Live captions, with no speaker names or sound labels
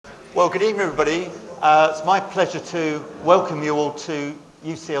Well, good evening, everybody. It's my pleasure to welcome you all to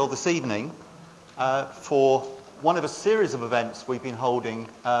UCL this evening for one of a series of events we've been holding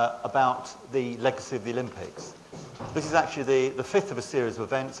about the legacy of the Olympics. This is actually the fifth of a series of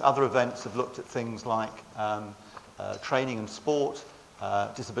events. Other events have looked at things like training and sport,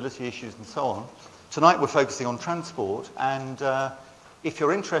 disability issues and so on. Tonight we're focusing on transport, and if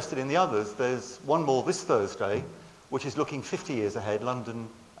you're interested in the others, there's one more this Thursday, which is looking 50 years ahead, London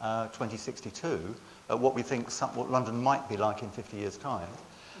 2062, at what we think what London might be like in 50 years' time.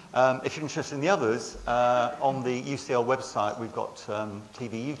 If you're interested in the others, on the UCL website we've got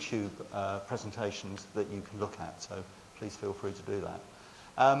TV YouTube presentations that you can look at, so please feel free to do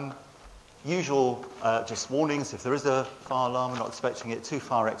that. Usual just warnings: if there is a fire alarm, we're not expecting it. 2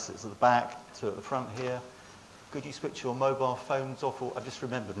 fire exits at the back, 2 at the front here. Could you switch your mobile phones off? Or, I've just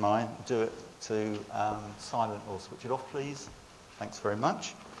remembered mine. Do it to silent or switch it off, please. Thanks very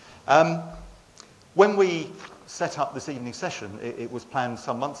much. When we set up this evening session, it was planned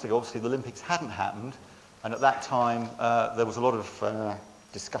some months ago. Obviously, the Olympics hadn't happened, and at that time there was a lot of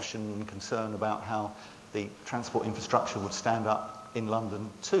discussion and concern about how the transport infrastructure would stand up in London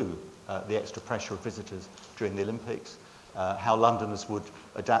to the extra pressure of visitors during the Olympics, how Londoners would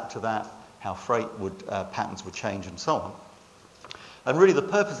adapt to that, how freight patterns would change, and so on. And really the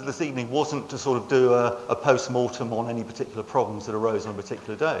purpose of this evening wasn't to sort of do a post-mortem on any particular problems that arose on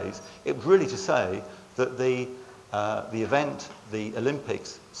particular days. It was really to say that the event, the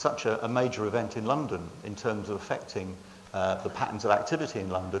Olympics, such a major event in London in terms of affecting the patterns of activity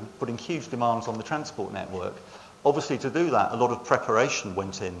in London, putting huge demands on the transport network. Obviously, to do that, a lot of preparation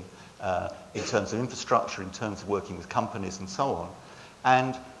went in terms of infrastructure, in terms of working with companies and so on.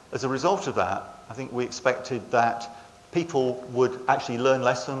 And as a result of that, I think we expected that people would actually learn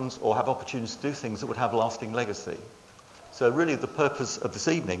lessons or have opportunities to do things that would have lasting legacy. So really the purpose of this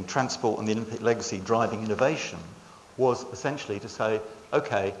evening, Transport and the Olympic Legacy Driving Innovation, was essentially to say,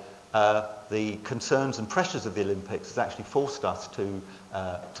 okay, the concerns and pressures of the Olympics has actually forced us to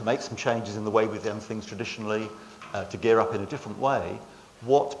make some changes in the way we've done things traditionally, to gear up in a different way.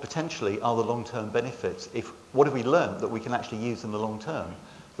 What potentially are the long-term benefits? What have we learned that we can actually use in the long term,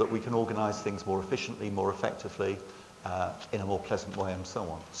 that we can organise things more efficiently, more effectively, in a more pleasant way, and so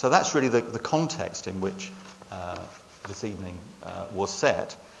on. So that's really the context in which this evening was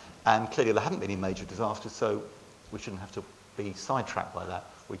set. And clearly there haven't been any major disasters, so we shouldn't have to be sidetracked by that.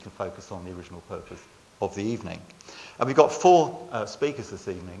 We can focus on the original purpose of the evening. And we've got 4 speakers this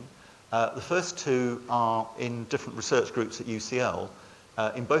evening. The first 2 are in different research groups at UCL,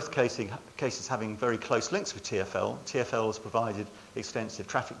 in both cases having very close links with TfL. TfL has provided extensive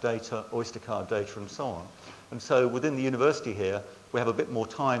traffic data, Oyster card data, and so on. And so within the university here, we have a bit more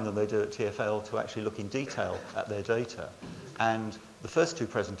time than they do at TfL to actually look in detail at their data. And the first 2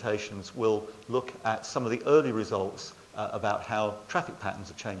 presentations will look at some of the early results about how traffic patterns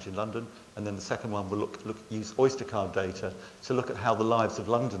have changed in London, and then the second one will use Oyster card data to look at how the lives of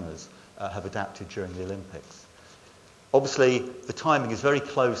Londoners have adapted during the Olympics. Obviously, the timing is very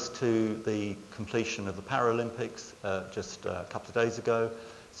close to the completion of the Paralympics just a couple of days ago.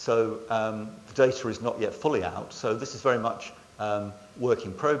 So the data is not yet fully out. So this is very much work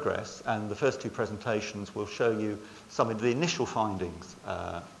in progress. And the first 2 presentations will show you some of the initial findings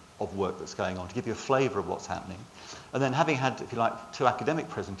of work that's going on, to give you a flavour of what's happening. And then having had, if you like, 2 academic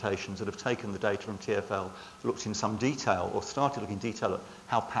presentations that have taken the data from TfL, looked in some detail, or started looking in detail at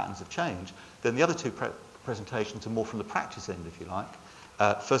how patterns have changed, then the other 2 presentations are more from the practice end, if you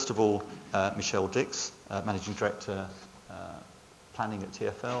like. First of all, Michelle Dix, Managing Director, Planning at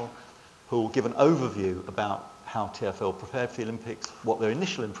TfL, who will give an overview about how TfL prepared for the Olympics, what their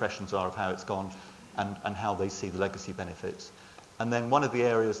initial impressions are of how it's gone, and how they see the legacy benefits. And then one of the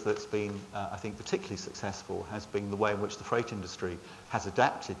areas that's been, I think, particularly successful has been the way in which the freight industry has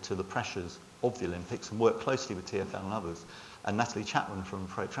adapted to the pressures of the Olympics and worked closely with TfL and others. And Natalie Chapman from the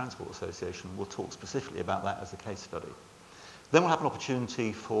Freight Transport Association will talk specifically about that as a case study. Then we'll have an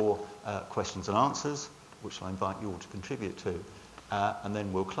opportunity for questions and answers, which I invite you all to contribute to. And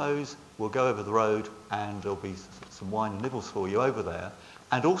then we'll close, we'll go over the road, and there'll be some wine and nibbles for you over there.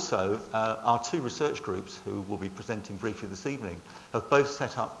 And also, our 2 research groups, who will be presenting briefly this evening, have both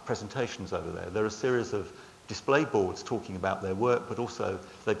set up presentations over there. There are a series of display boards talking about their work, but also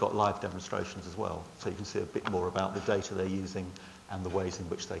they've got live demonstrations as well. So you can see a bit more about the data they're using and the ways in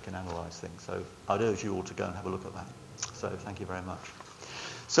which they can analyse things. So I'd urge you all to go and have a look at that. So thank you very much.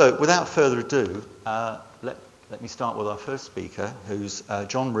 So without further ado, let me start with our first speaker, who's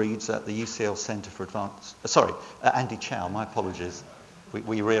John Reeds at the UCL Centre for Advanced... Andy Chow, my apologies.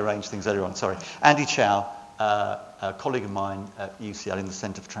 We rearranged things earlier on, sorry. Andy Chow a colleague of mine at UCL in the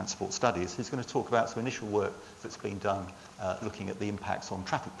Centre for Transport Studies, who's going to talk about some initial work that's been done looking at the impacts on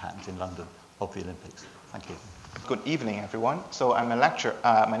traffic patterns in London of the Olympics. Thank you. Good evening, everyone. So I'm a lecturer.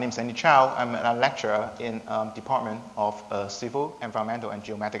 My name is Andy Chow. I'm a lecturer in Department of Civil, Environmental, and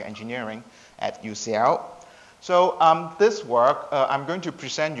Geomedical Engineering at UCL. So this work, I'm going to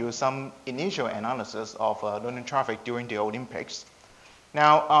present you some initial analysis of London traffic during the Olympics.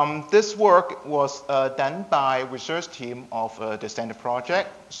 Now, this work was done by research team of the Standard Project,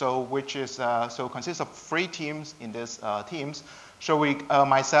 which consists of 3 teams in this teams. So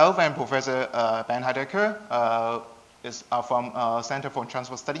myself and Professor Ben Heidecker is from Center for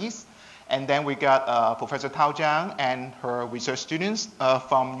Transport Studies, and then we got Professor Tao Zhang and her research students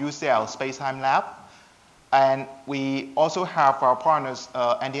from UCL Space-Time Lab. And we also have our partners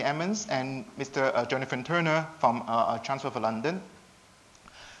Andy Emmons and Mr. Jonathan Turner from Transport for London.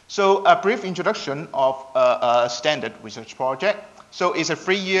 So a brief introduction of a standard research project. So it's a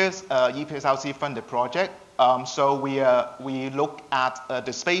 3 years EPSRC funded project. So we look at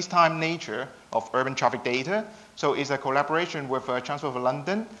the space-time nature of urban traffic data. So it's a collaboration with Transport for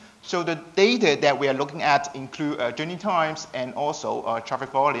London. So the data that we are looking at include journey times and also traffic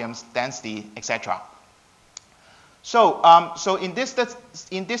volumes, density, etc. So in this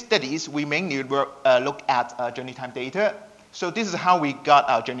studies, we mainly look at journey time data. So this is how we got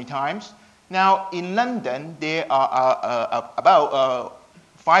our journey times. Now in London, there are about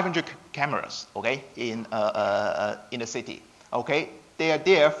 500 cameras, okay, in the city, okay. They are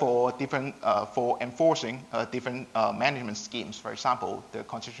there for different for enforcing different management schemes. For example, the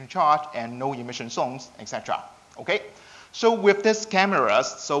concession charge and no emission zones, etc. Okay. So with these cameras,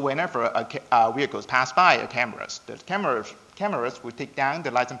 so whenever vehicles pass by the cameras will take down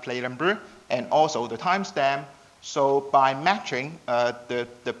the license plate number and also the timestamp. So by matching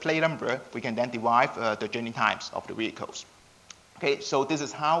the plate number, we can then derive the journey times of the vehicles. Okay, so this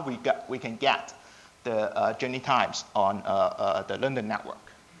is how we can get the journey times on the London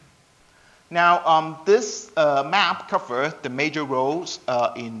network. Now, this map covers the major roads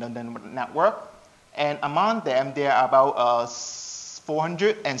in London network, and among them, there are about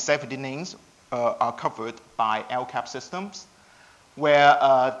 470 lanes are covered by LCAP systems, where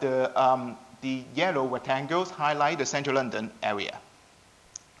the yellow rectangles highlight the Central London area.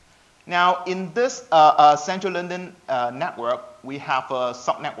 Now, in this Central London network, we have a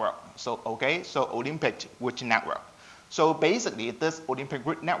sub-network. So Olympic Route Network. So basically, this Olympic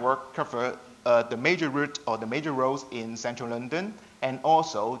Route Network covers the major route or the major roads in Central London, and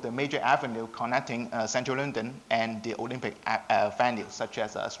also the major avenue connecting Central London and the Olympic venues, such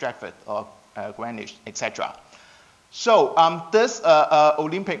as Stratford or Greenwich, etc. So this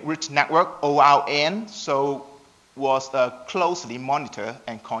Olympic Route Network, ORN, was closely monitored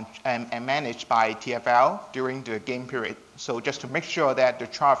and managed by TfL during the game period. So just to make sure that the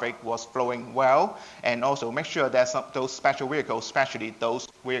traffic was flowing well, and also make sure that those special vehicles, especially those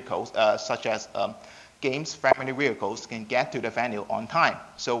vehicles such as games family vehicles, can get to the venue on time.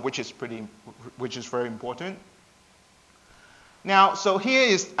 So which is very important. Now, so here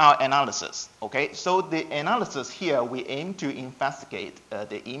is our analysis, okay? So the analysis here, we aim to investigate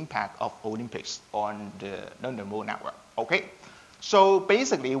the impact of Olympics on the London road network, okay? So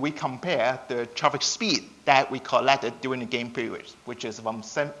basically, we compare the traffic speed that we collected during the game period, which is from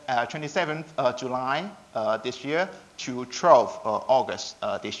 27th July this year to 12th August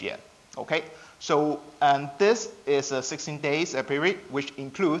this year, okay? So this is a 16 days period, which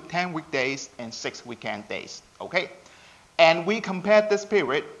include 10 weekdays and 6 weekend days, okay? And we compared this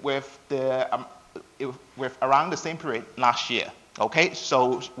period with around the same period last year. Okay,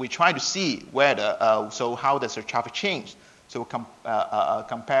 so we try to see whether how does the traffic change. So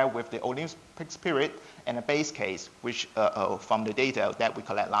compare with the Olympics period and a base case, which from the data that we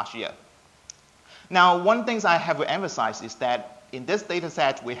collect last year. Now, one thing I have to emphasize is that in this data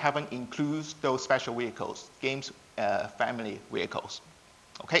set, we haven't included those special vehicles, games family vehicles.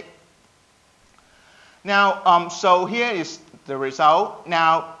 Okay. Now, so here is the result.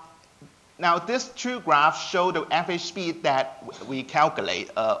 Now these 2 graphs show the average speed that we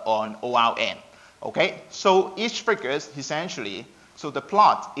calculate on ORN. Okay, so each figure is essentially, so the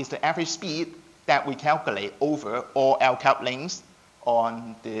plot is the average speed that we calculate over all LCAP links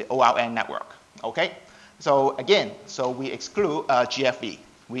on the ORN network. Okay, so again, so we exclude GFV.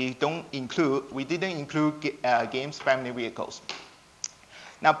 We didn't include games family vehicles.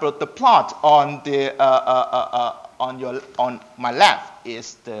 Now, but the plot on the on my left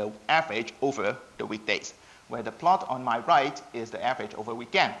is the average over the weekdays, where the plot on my right is the average over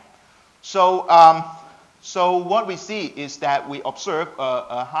weekend. So, so what we see is that we observe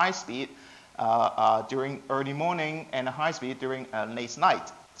a high speed during early morning and a high speed during late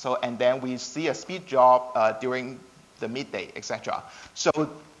night. So, and then we see a speed drop during the midday, etc. So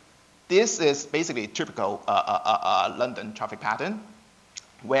this is basically typical London traffic pattern,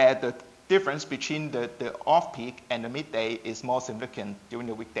 where the difference between the off-peak and the midday is more significant during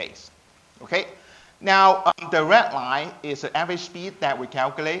the weekdays. Okay. Now, the red line is the average speed that we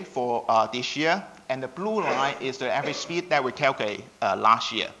calculate for this year, and the blue line is the average speed that we calculate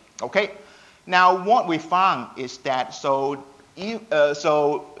last year. Okay. Now, what we found is that so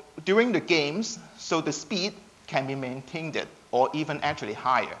during the games, so the speed can be maintained or even actually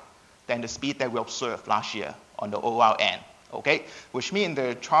higher than the speed that we observed last year on the ORN. Okay, which means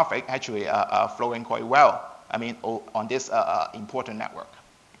the traffic actually flowing quite well. I mean, on this important network.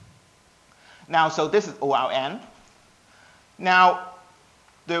 Now, so this is ORN. Now,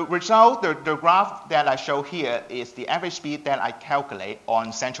 the result, the graph that I show here is the average speed that I calculate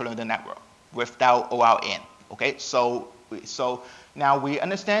on Central London network without ORN. Okay, so now we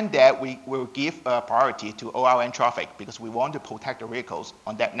understand that we will give priority to ORN traffic because we want to protect the vehicles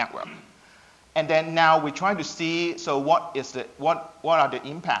on that network. And then now we try to see, so what are the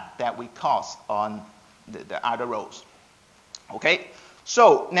impact that we cause on the other roads? Okay,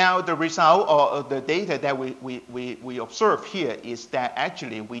 so now the result or the data that we observe here is that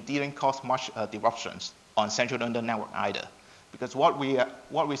actually we didn't cause much disruptions on Central London network either. Because what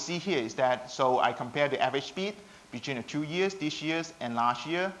we see here is that, so I compare the average speed between the 2 years, this year and last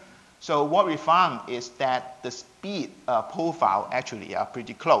year. So what we found is that the speed profile actually are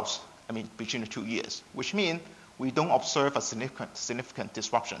pretty close. I mean, between the 2 years, which means we don't observe a significant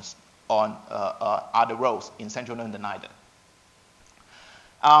disruptions on other roads in Central London either.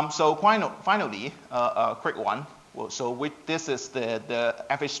 So finally, a quick one. So this is the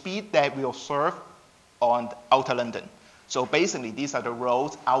average speed that we observe on Outer London. So basically, these are the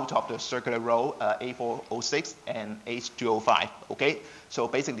roads out of the circular road A406 and H205. Okay. So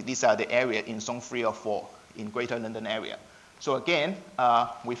basically, these are the area in Zone 3 or 4 in Greater London area. So again,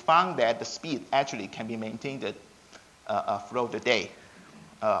 we found that the speed actually can be maintained throughout the day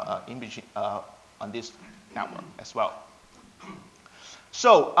in between, on this network as well.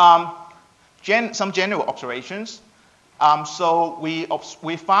 So some general observations. So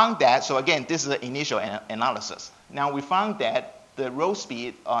we found that, so again, this is the initial analysis. Now we found that the road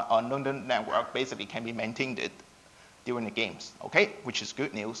speed on London network basically can be maintained during the games, okay, which is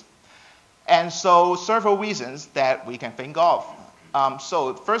good news. And so several reasons that we can think of.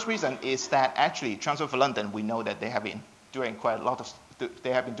 So first reason is that actually Transport for London, we know that they have been doing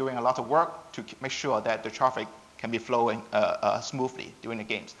a lot of work to make sure that the traffic can be flowing smoothly during the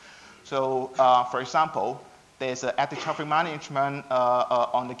games. So for example, there's active traffic management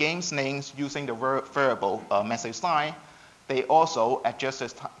on the games lanes using the variable message line. They also adjust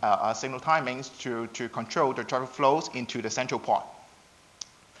signal timings to control the traffic flows into the central part.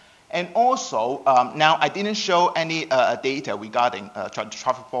 And also, now I didn't show any data regarding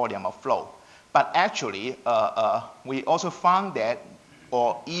traffic volume or flow, but actually we also found that,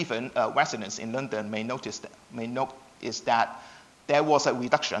 or even residents in London may notice that there was a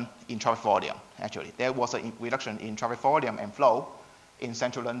reduction in traffic volume. Actually, there was a reduction in traffic volume and flow in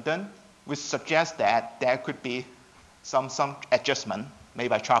Central London, which suggests that there could be some adjustment made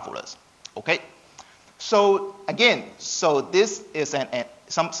by travelers. Okay. So again, so this is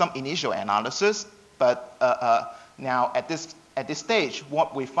some initial analysis, but now at this stage,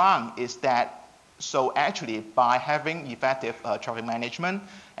 what we found is that so actually by having effective traffic management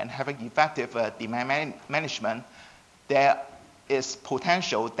and having effective demand management, there is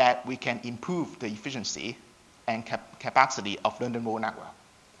potential that we can improve the efficiency and capacity of London road network.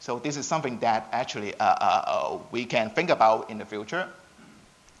 So this is something that actually we can think about in the future.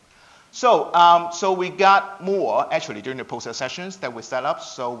 So we got more actually during the process sessions that we set up.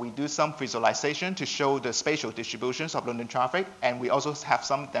 So we do some visualization to show the spatial distributions of London traffic, and we also have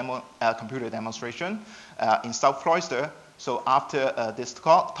some computer demonstration in South Cloister. So after this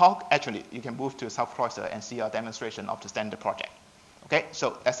talk, actually you can move to South Cloister and see a demonstration of the standard project. Okay,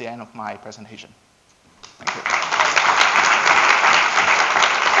 so that's the end of my presentation. Thank you.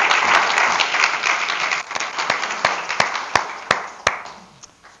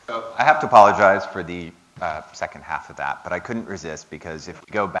 I have to apologize for the second half of that, but I couldn't resist because if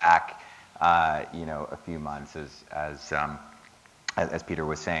we go back, a few months, as Peter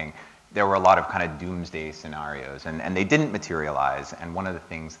was saying, there were a lot of kind of doomsday scenarios, and they didn't materialize. And one of the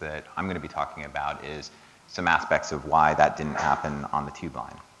things that I'm going to be talking about is some aspects of why that didn't happen on the tube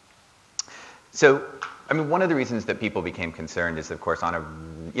line. So, I mean, one of the reasons that people became concerned is, of course, on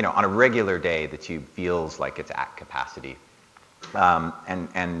a regular day, the tube feels like it's at capacity.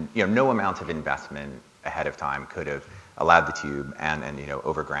 And no amount of investment ahead of time could have allowed the tube and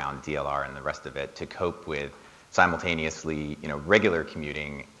overground DLR and the rest of it to cope with simultaneously regular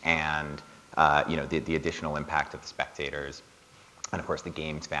commuting and the additional impact of the spectators and of course the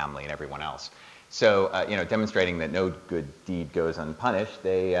games family and everyone else. So demonstrating that no good deed goes unpunished,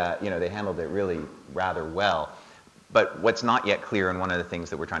 they handled it really rather well. But what's not yet clear, and one of the things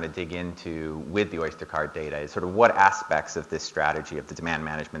that we're trying to dig into with the Oyster card data, is sort of what aspects of this strategy, of the demand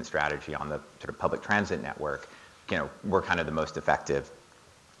management strategy on the sort of public transit network, were kind of the most effective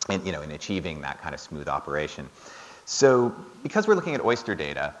in achieving that kind of smooth operation. So because we're looking at Oyster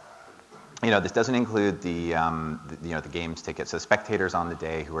data, this doesn't include the games tickets. So spectators on the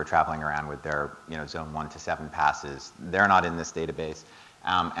day who are traveling around with their zone 1 to 7 passes, they're not in this database.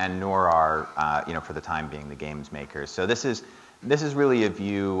 And nor are, for the time being, the games makers. So this is really a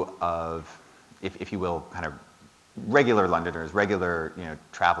view of, if you will, kind of regular Londoners, regular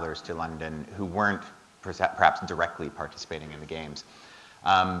travelers to London who weren't perhaps directly participating in the games.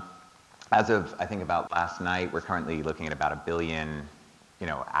 As of, I think, about last night, we're currently looking at about 1 billion,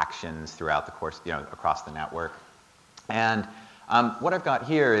 actions throughout the course, across the network. And what I've got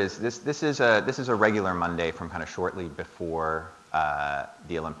here is this is a regular Monday from kind of shortly before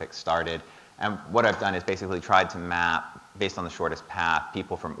the Olympics started. And what I've done is basically tried to map, based on the shortest path,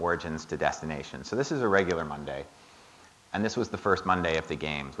 people from origins to destination. So this is a regular Monday. And this was the first Monday of the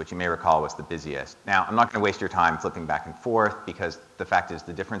games, which you may recall was the busiest. Now, I'm not going to waste your time flipping back and forth because the fact is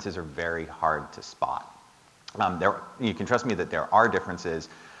the differences are very hard to spot. You can trust me that there are differences,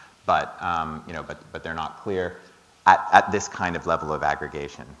 but they're not clear at this kind of level of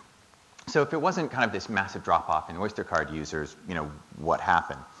aggregation. So if it wasn't kind of this massive drop-off in Oyster card users, what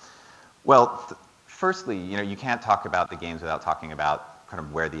happened? Well, firstly, you can't talk about the games without talking about kind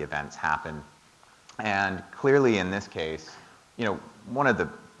of where the events happen. And clearly in this case, one of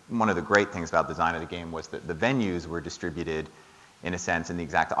the great things about the design of the game was that the venues were distributed, in a sense, in the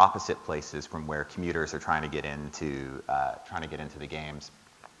exact opposite places from where commuters are trying to get into the games.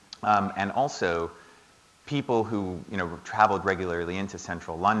 And also, people who traveled regularly into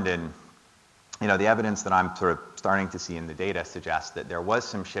central London, the evidence that I'm sort of starting to see in the data suggests that there was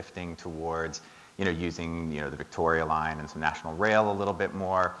some shifting towards using the Victoria line and some National Rail a little bit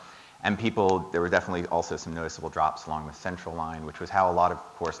more. And there were definitely also some noticeable drops along the Central line, which was how a lot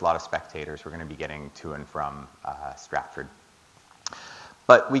of spectators were going to be getting to and from Stratford.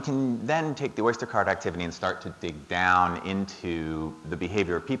 But we can then take the Oyster card activity and start to dig down into the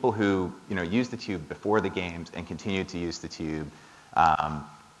behavior of people who used the tube before the games and continued to use the tube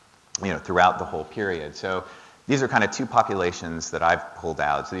throughout the whole period. So these are kind of two populations that I've pulled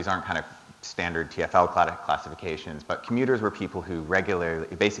out. So these aren't kind of standard TfL classifications, but commuters were people who regularly,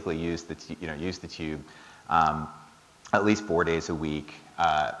 basically used the tube at least 4 days a week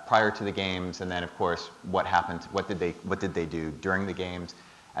prior to the games, and then of course what happened, what did they do during the games,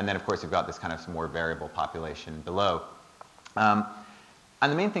 and then of course you've got this kind of more variable population below. And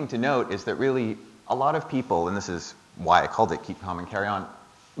the main thing to note is that really a lot of people, and this is why I called it Keep Calm and Carry On,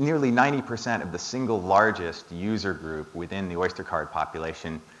 nearly 90% of the single largest user group within the Oyster card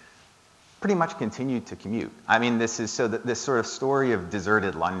population pretty much continued to commute. I mean, this sort of story of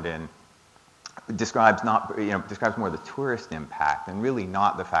deserted London describes more the tourist impact and really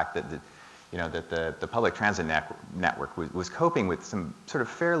not the fact that the public transit network was coping with some sort of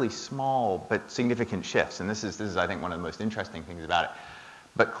fairly small but significant shifts. And this is I think one of the most interesting things about it.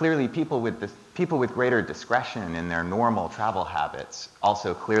 But clearly people with greater discretion in their normal travel habits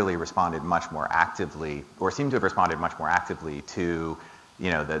also clearly responded much more actively, or seemed to have responded much more actively to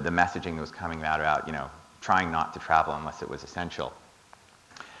the messaging that was coming out about trying not to travel unless it was essential.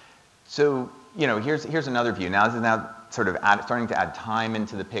 So here's another view. Now this is sort of starting to add time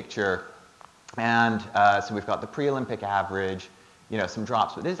into the picture, and so we've got the pre-Olympic average, some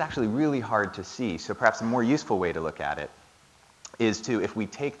drops, but this is actually really hard to see. So perhaps a more useful way to look at it is if we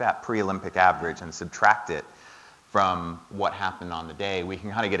take that pre-Olympic average and subtract it from what happened on the day, we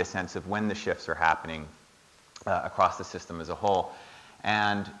can kind of get a sense of when the shifts are happening across the system as a whole.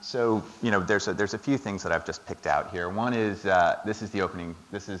 And so, there's a few things that I've just picked out here. One is this is the opening.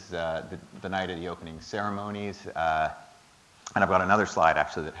 This is the night of the opening ceremonies, and I've got another slide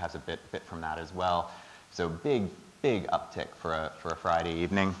actually that has a bit from that as well. So big uptick for a Friday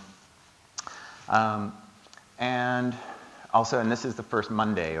evening, and also, and this is the first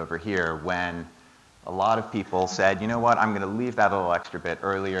Monday over here when a lot of people said, you know what, I'm going to leave that a little extra bit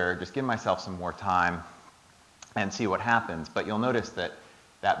earlier, just give myself some more time and see what happens. But you'll notice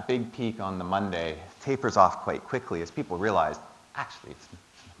that big peak on the Monday tapers off quite quickly as people realize, actually, it's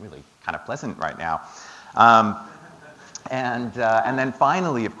really kind of pleasant right now. And then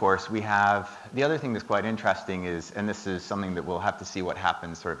finally, of course, we have the other thing that's quite interesting is, and this is something that we'll have to see what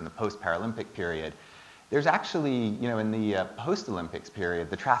happens sort of in the post-Paralympic period. There's actually, in the post-Olympics period,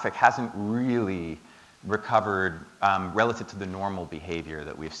 the traffic hasn't really recovered relative to the normal behavior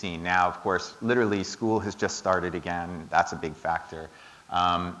that we've seen. Now, of course, literally school has just started again. That's a big factor. We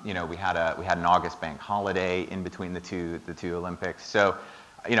had an August bank holiday in between the two Olympics. So,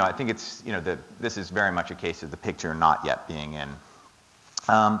 I think it's, this is very much a case of the picture not yet being in.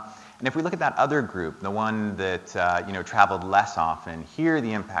 And if we look at that other group, the one that, traveled less often, here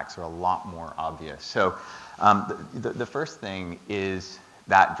the impacts are a lot more obvious. So the first thing is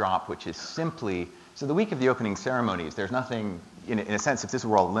that drop, which is simply, so the week of the opening ceremonies, there's nothing, in a sense, if this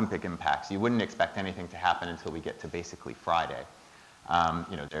were all Olympic impacts, you wouldn't expect anything to happen until we get to basically Friday.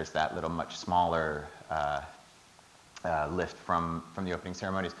 There's that little much smaller lift from the opening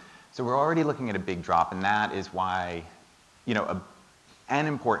ceremonies. So we're already looking at a big drop, and that is why, an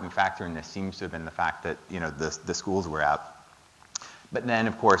important factor in this seems to have been the fact that, the schools were out. But then,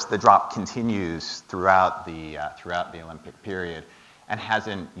 of course, the drop continues throughout the Olympic period and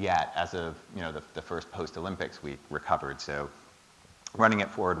hasn't yet, as of, the first post-Olympics week, recovered. So running it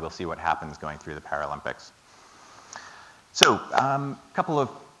forward, we'll see what happens going through the Paralympics. So a couple of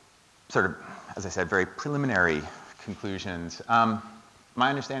sort of, as I said, very preliminary conclusions. My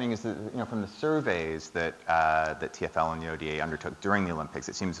understanding is that, from the surveys that TfL and the ODA undertook during the Olympics,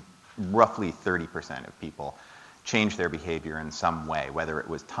 it seems roughly 30% of people changed their behavior in some way, whether it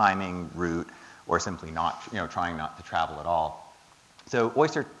was timing, route, or simply not, trying not to travel at all. So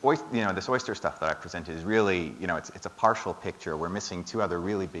this oyster stuff that I presented is really, it's a partial picture. We're missing two other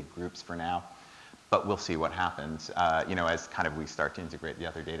really big groups for now, but we'll see what happens, as kind of we start to integrate the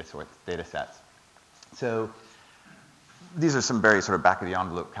other data sets. So these are some very sort of back of the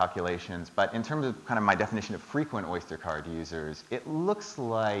envelope calculations, but in terms of kind of my definition of frequent Oyster card users, it looks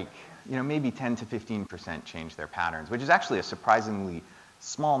like, maybe 10 to 15% change their patterns, which is actually a surprisingly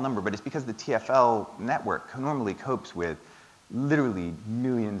small number, but it's because the TfL network normally copes with literally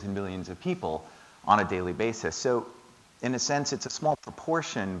millions and millions of people on a daily basis. So in a sense, it's a small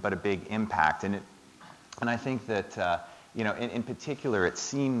proportion, but a big impact. And I think that, in particular, it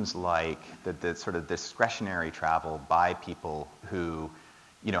seems like that the sort of discretionary travel by people who,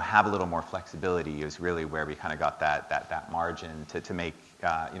 have a little more flexibility is really where we kind of got that margin to make,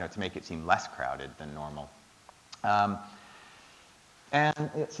 to make it seem less crowded than normal. And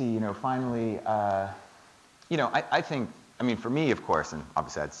let's see, finally, I think, for me, of course, and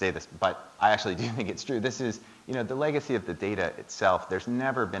obviously I'd say this, but I actually do think it's true. This is, the legacy of the data itself. There's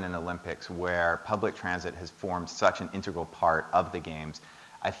never been an Olympics where public transit has formed such an integral part of the games.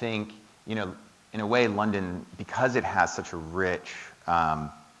 I think, in a way, London, because it has such a rich,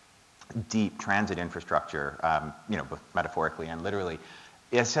 deep transit infrastructure, both metaphorically and literally,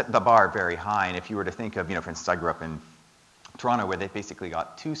 it set the bar very high. And if you were to think of, for instance, I grew up in Toronto, where they've basically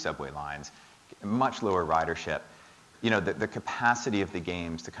got two subway lines, much lower ridership. The capacity of the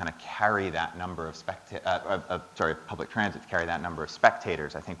games to kind of carry that number of public transit to carry that number of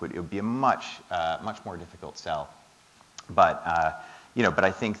spectators, I think it would be a much more difficult sell. But but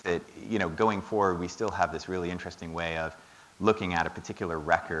I think that going forward, we still have this really interesting way of looking at a particular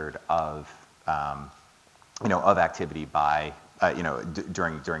record of of activity by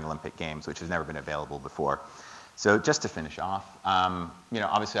during Olympic Games, which has never been available before. So just to finish off,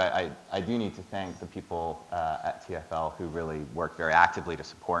 obviously I do need to thank the people at TfL who really worked very actively to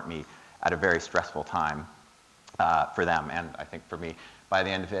support me at a very stressful time for them, and I think for me by the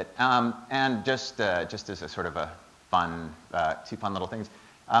end of it. And just as a sort of a fun, two fun little things.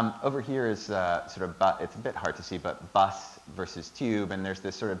 Over here is sort of, it's a bit hard to see, but bus versus tube, and there's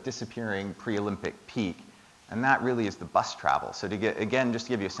this sort of disappearing pre-Olympic peak. And that really is the bus travel. So just to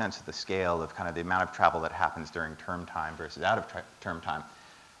give you a sense of the scale of kind of the amount of travel that happens during term time versus out of term time.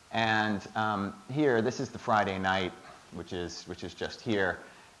 And here, this is the Friday night, which is just here.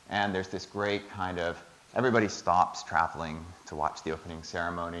 And there's this great kind of, everybody stops traveling to watch the opening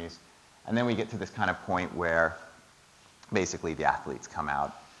ceremonies. And then we get to this kind of point where basically the athletes come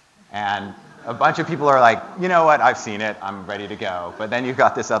out. And a bunch of people are like, you know what, I've seen it, I'm ready to go. But then you've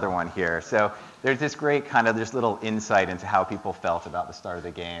got this other one here. So there's this great kind of this little insight into how people felt about the start of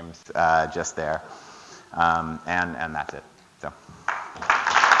the games just there. And that's it. So.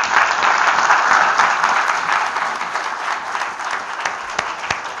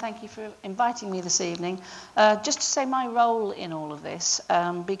 Thank you for inviting me this evening. Just to say my role in all of this,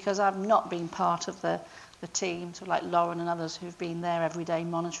 because I've not been part of the team, so like Lauren and others who've been there every day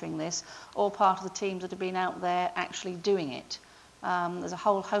monitoring this, or part of the teams that have been out there actually doing it. There's a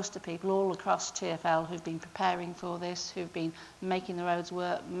whole host of people all across TfL who've been preparing for this, who've been making the roads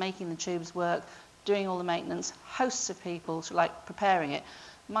work, making the tubes work, doing all the maintenance, hosts of people sort of like preparing it.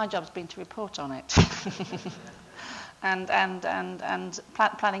 My job's been to report on it. and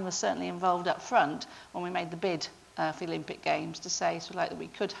planning was certainly involved up front when we made the bid for the Olympic Games to say sort of like that we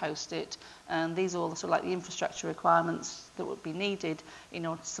could host it, and these are all the sort of like the infrastructure requirements that would be needed in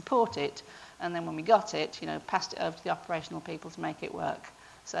order to support it. And then when we got it, passed it over to the operational people to make it work.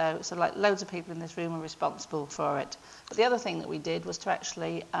 So like loads of people in this room are responsible for it. But the other thing that we did was to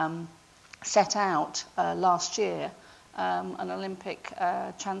actually set out last year an Olympic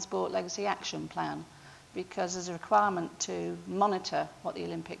Transport Legacy Action Plan, because there's a requirement to monitor what the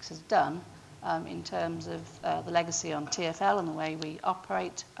Olympics has done in terms of the legacy on TfL and the way we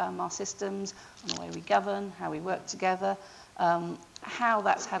operate our systems, and the way we govern, how we work together, how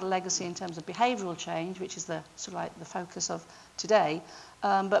that's had a legacy in terms of behavioural change, which is the sort of like the focus of today,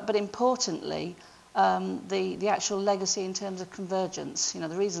 but importantly, the actual legacy in terms of convergence. The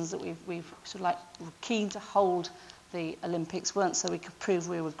reasons that we've sort of like were keen to hold the Olympics weren't so we could prove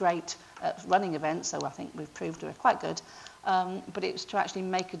we were great at running events, so I think we've proved we're quite good, but it was to actually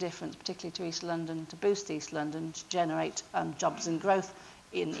make a difference, particularly to East London, to boost East London, to generate jobs and growth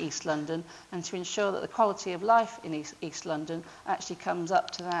in East London, and to ensure that the quality of life in East London actually comes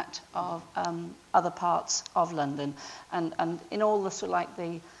up to that of other parts of London. And in all the sort of like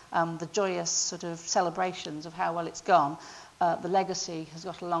the joyous sort of celebrations of how well it's gone, the legacy has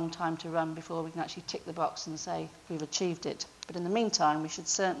got a long time to run before we can actually tick the box and say we've achieved it. But in the meantime, we should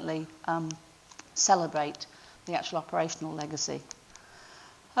certainly celebrate the actual operational legacy.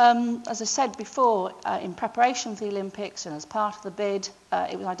 As I said before, in preparation for the Olympics and as part of the bid,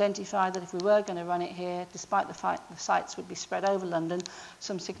 it was identified that if we were going to run it here, despite the sites would be spread over London,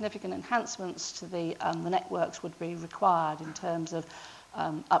 some significant enhancements to the networks would be required in terms of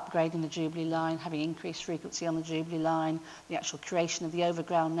upgrading the Jubilee line, having increased frequency on the Jubilee line, the actual creation of the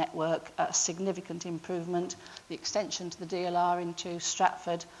overground network, a significant improvement, the extension to the DLR into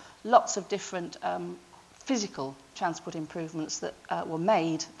Stratford, lots of different physical transport improvements that were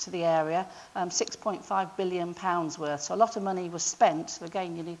made to the area, £6.5 billion worth. So a lot of money was spent. So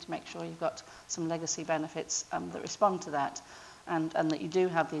again, you need to make sure you've got some legacy benefits that respond to that, and that you do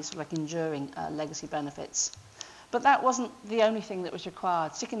have these sort of like enduring legacy benefits. But that wasn't the only thing that was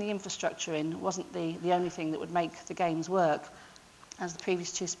required. Sticking the infrastructure in wasn't the only thing that would make the Games work. As the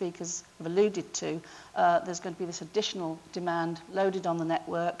previous two speakers have alluded to, there's going to be this additional demand loaded on the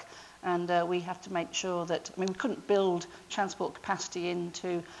network, and we have to make sure that, we couldn't build transport capacity in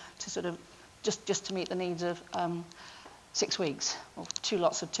to sort of just to meet the needs of 6 weeks or 2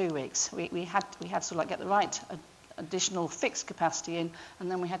 lots of 2 weeks. We had to sort of like get the right additional fixed capacity in,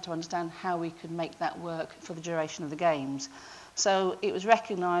 and then we had to understand how we could make that work for the duration of the Games. So it was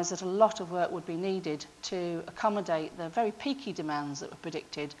recognised that a lot of work would be needed to accommodate the very peaky demands that were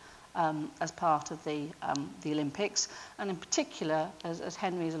predicted as part of the Olympics, and in particular, as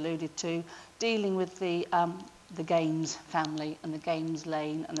Henry has alluded to, dealing with the Games family and the Games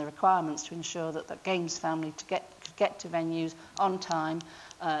lane and the requirements to ensure that the Games family could get to venues on time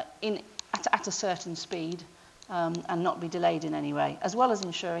at a certain speed, and not be delayed in any way, as well as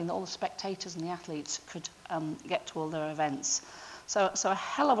ensuring that all the spectators and the athletes could get to all their events. So a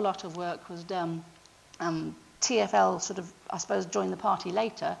hell of a lot of work was done. TfL sort of, I suppose, joined the party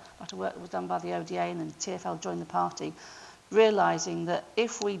later. A lot of work was done by the ODA, and then TfL joined the party, realising that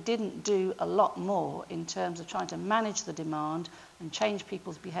if we didn't do a lot more in terms of trying to manage the demand and change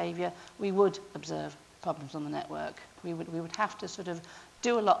people's behaviour, we would observe problems on the network. We would have to sort of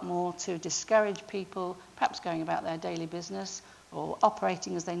do a lot more to discourage people, perhaps going about their daily business or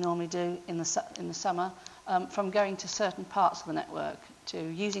operating as they normally do in the summer, from going to certain parts of the network, to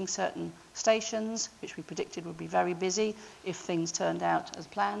using certain stations, which we predicted would be very busy if things turned out as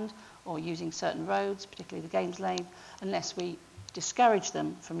planned, or using certain roads, particularly the Games lane, unless we discourage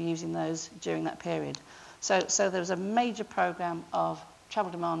them from using those during that period. So there was a major programme of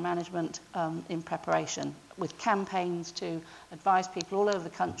travel demand management in preparation, with campaigns to advise people all over the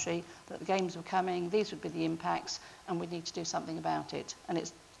country that the Games were coming, these would be the impacts, and we need to do something about it. And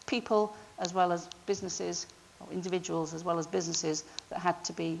it's people as well as businesses, or individuals as well as businesses, that had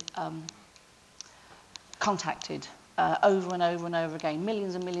to be contacted over and over and over again.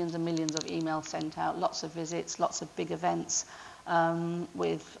 Millions and millions and millions of emails sent out, lots of visits, lots of big events,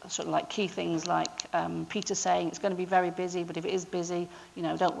 with sort of like key things like Peter saying it's going to be very busy, but if it is busy,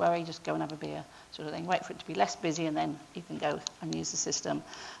 don't worry, just go and have a beer, sort of thing. Wait for it to be less busy, and then you can go and use the system.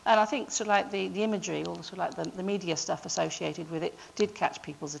 And I think sort of like the imagery, or sort of like the media stuff associated with it, did catch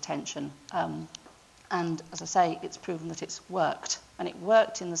people's attention. And as I say, it's proven that it's worked. And it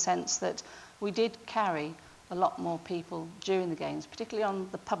worked in the sense that we did carry a lot more people during the games, particularly on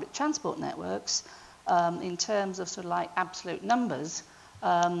the public transport networks, in terms of sort of like absolute numbers.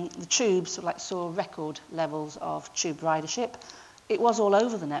 The tubes sort of like saw record levels of tube ridership. It was all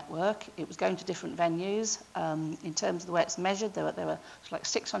over the network. It was going to different venues. In terms of the way it's measured, there were sort of like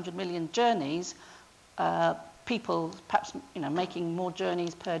 600 million journeys. People perhaps making more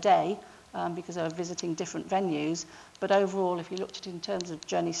journeys per day because they were visiting different venues. But overall, if you looked at it in terms of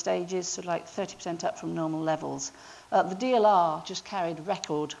journey stages, sort of like 30% up from normal levels. The DLR just carried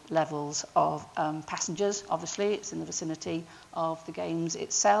record levels of passengers. Obviously, it's in the vicinity of the games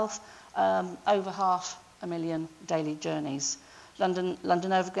itself. Over 500,000 daily journeys. London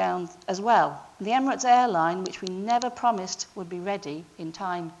Overground as well. The Emirates airline, which we never promised would be ready in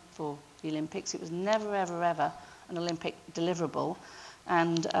time for the Olympics. It was never, ever, ever an Olympic deliverable.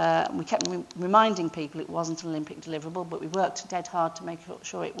 And we kept reminding people it wasn't an Olympic deliverable, but we worked dead hard to make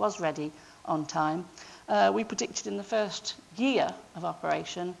sure it was ready on time. We predicted in the first year of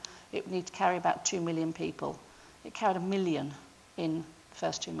operation it would need to carry about 2 million people. It carried 1 million in the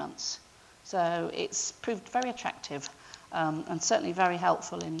first 2 months. So it's proved very attractive and certainly very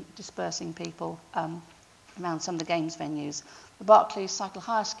helpful in dispersing people around some of the games venues. The Barclays Cycle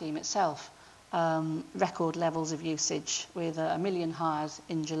Hire Scheme itself, record levels of usage with 1 million hires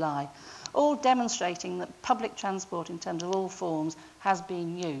in July, all demonstrating that public transport in terms of all forms has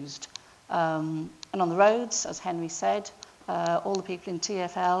been used. And on the roads, as Henry said, all the people in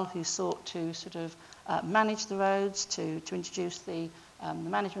TfL who sought to sort of manage the roads, to introduce the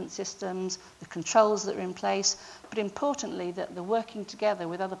management systems, the controls that are in place, but importantly that they're working together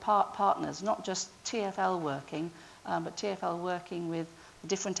with other partners, not just TfL working, but TfL working with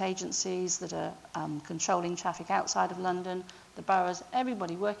different agencies that are controlling traffic outside of London, the boroughs,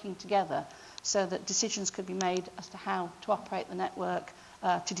 everybody working together so that decisions could be made as to how to operate the network,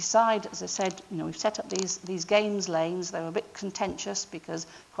 to decide, as I said, we've set up these games lanes. They were a bit contentious because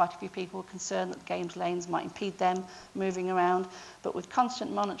quite a few people were concerned that the games lanes might impede them moving around. But with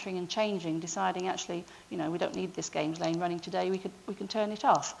constant monitoring and changing, deciding actually, we don't need this games lane running today, we can turn it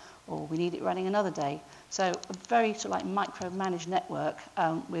off, or we need it running another day. So a very sort of like micro-managed network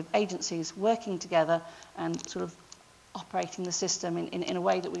with agencies working together and sort of operating the system in a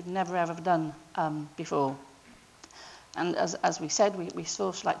way that we've never ever done before. And as we said, we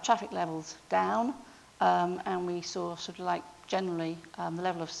saw sort of like traffic levels down, and we saw sort of like generally the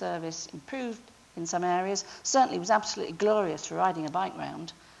level of service improved in some areas. Certainly it was absolutely glorious for riding a bike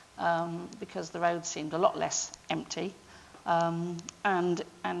round because the roads seemed a lot less empty and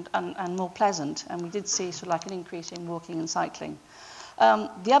more pleasant. And we did see sort of like an increase in walking and cycling.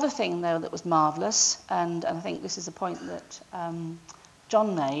 The other thing, though, that was marvellous, and I think this is a point that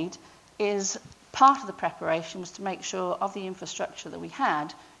John made, is part of the preparation was to make sure of the infrastructure that we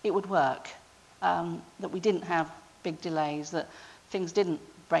had, it would work, that we didn't have big delays, that things didn't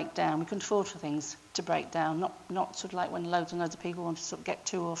break down. We couldn't afford for things to break down, not sort of like when loads and loads of people want to sort of get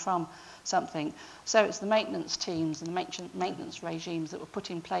to or from something. So it's the maintenance teams and the maintenance regimes that were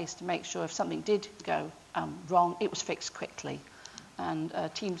put in place to make sure if something did go wrong, it was fixed quickly. And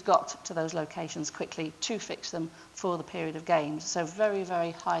teams got to those locations quickly to fix them for the period of games. So very,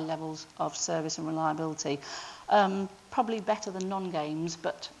 very high levels of service and reliability. Probably better than non-games,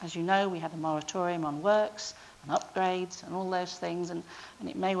 but as you know, we had a moratorium on works and upgrades and all those things, and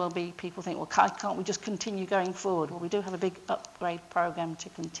it may well be people think, well, can't we just continue going forward? Well, we do have a big upgrade programme to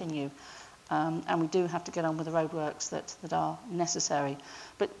continue. And we do have to get on with the roadworks that are necessary.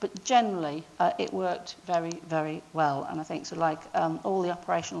 But generally, it worked very, very well. And I think sort of like all the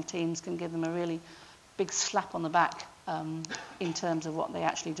operational teams can give them a really big slap on the back in terms of what they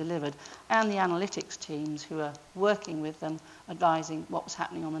actually delivered. And the analytics teams who are working with them, advising what was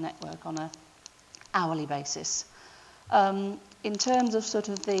happening on the network on an hourly basis. In terms of sort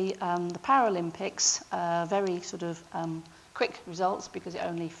of the Paralympics, very sort of quick results because it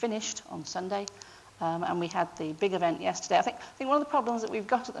only finished on Sunday, and we had the big event yesterday. I think one of the problems that we've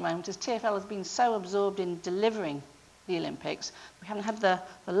got at the moment is TfL has been so absorbed in delivering the Olympics, we haven't had the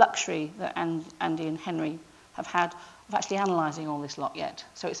luxury that Andy and Henry have had of actually analysing all this lot yet.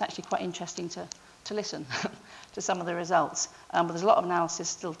 So it's actually quite interesting to listen to some of the results, but there's a lot of analysis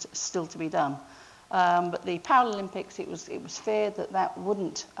still to be done. But the Paralympics, it was feared that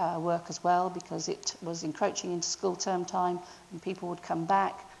wouldn't work as well because it was encroaching into school term time and people would come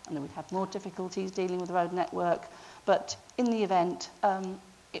back and then we'd have more difficulties dealing with the road network. But in the event,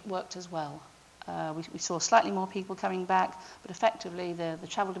 it worked as well. We saw slightly more people coming back, but effectively the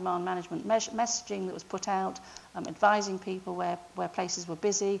travel demand management messaging that was put out, advising people where places were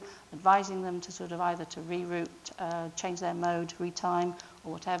busy, advising them to sort of either to reroute, change their mode, retime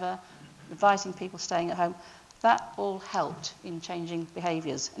or whatever, advising people staying at home, that all helped in changing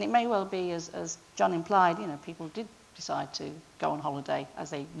behaviours. And it may well be, as John implied, people did decide to go on holiday as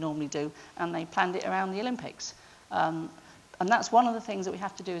they normally do, and they planned it around the Olympics. And that's one of the things that we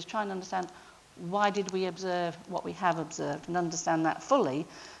have to do, is try and understand why did we observe what we have observed, and understand that fully,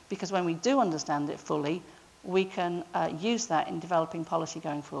 because when we do understand it fully, we can use that in developing policy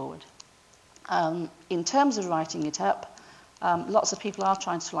going forward. In terms of writing it up, lots of people are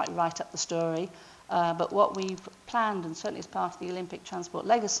trying to write up the story, but what we've planned, and certainly as part of the Olympic Transport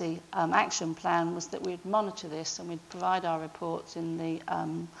Legacy Action Plan, was that we'd monitor this and we'd provide our reports in the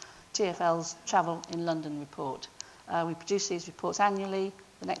TfL's Travel in London report. We produce these reports annually.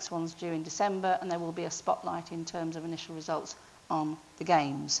 The next one's due in December, and there will be a spotlight in terms of initial results on the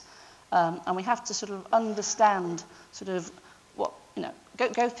Games. And we have to sort of understand what,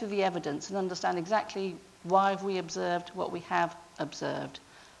 go through the evidence and understand exactly why have we observed what we have observed.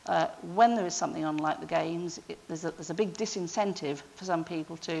 When there is something on like the Games, there's a big disincentive for some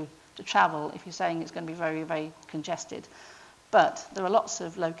people to travel if you're saying it's going to be very, very congested. But there are lots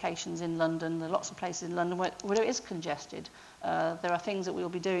of locations in London, there are lots of places in London where it is congested. There are things that we'll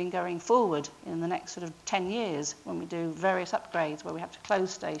be doing going forward in the next sort of 10 years when we do various upgrades where we have to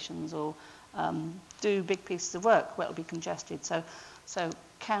close stations or do big pieces of work where it'll be congested. So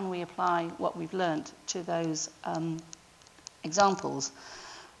can we apply what we've learnt to those examples?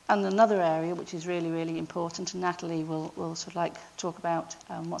 And another area which is really, really important, and Natalie will talk about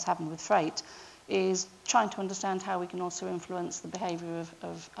what's happened with freight, is trying to understand how we can also influence the behaviour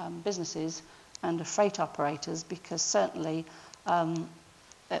of businesses and of freight operators, because certainly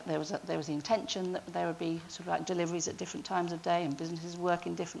there was the intention that there would be deliveries at different times of day and businesses work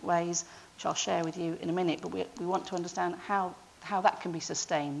in different ways, which I'll share with you in a minute, but we want to understand how that can be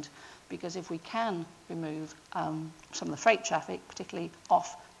sustained, because if we can remove some of the freight traffic, particularly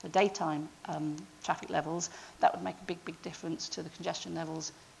off the daytime traffic levels, that would make a big, big difference to the congestion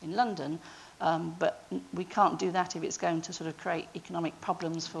levels in London. But we can't do that if it's going to create economic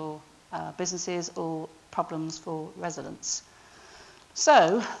problems for businesses or problems for residents.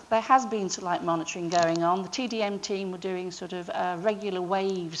 So there has been monitoring going on. The TDM team were doing regular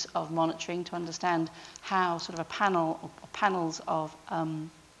waves of monitoring to understand how a panel or panels of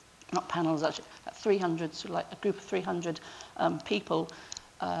not panels actually, 300, a group of 300 people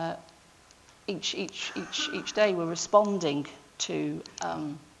each day were responding to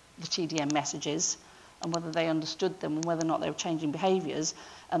the TDM messages, and whether they understood them and whether or not they were changing behaviours,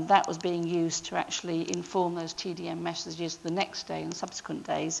 and that was being used to actually inform those TDM messages the next day and subsequent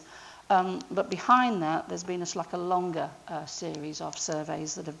days. But behind that, there's been a longer series of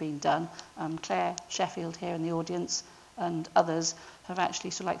surveys that have been done. Claire Sheffield here in the audience and others have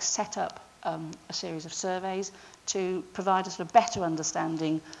actually set up a series of surveys to provide a better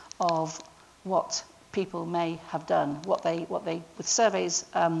understanding of what people may have done, what they with surveys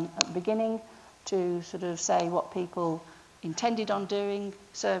at the beginning to say what people intended on doing,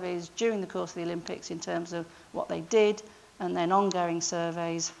 surveys during the course of the Olympics in terms of what they did, and then ongoing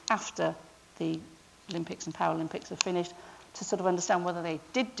surveys after the Olympics and Paralympics are finished to understand whether they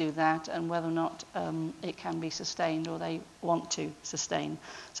did do that and whether or not it can be sustained or they want to sustain.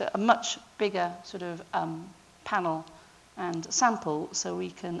 So a much bigger panel and sample, so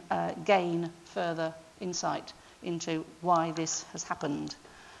we can gain further insight into why this has happened.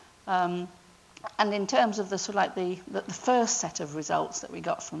 And in terms of the first set of results that we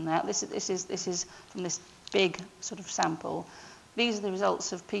got from that, this is from this big sample. These are the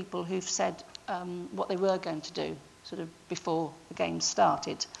results of people who've said what they were going to do before the Games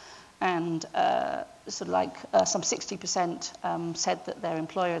started, and some 60% said that their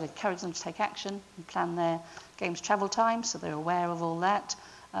employer had encouraged them to take action and plan their Games travel time, so they're aware of all that.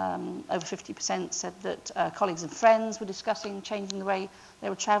 Over 50% said that colleagues and friends were discussing changing the way they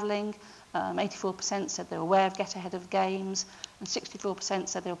were travelling. 84% said they were aware of Get Ahead of Games, and 64%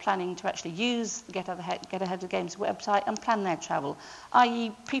 said they were planning to actually use the Get Ahead of Games website and plan their travel,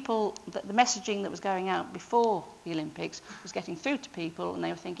 i.e. people, the messaging that was going out before the Olympics was getting through to people, and they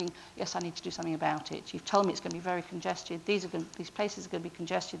were thinking, yes, I need to do something about it. You've told me it's going to be very congested, these places are going to be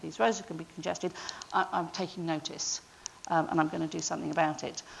congested, these roads are going to be congested, I'm taking notice. And I'm going to do something about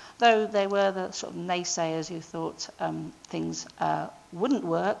it. Though there were the naysayers who thought things wouldn't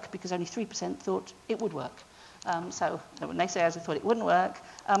work, because only 3% thought it would work. So there were naysayers who thought it wouldn't work,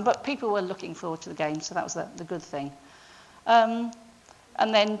 but people were looking forward to the Games, so that was the good thing.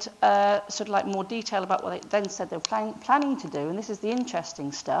 And then sort of like more detail about what they then said they were planning to do, and this is the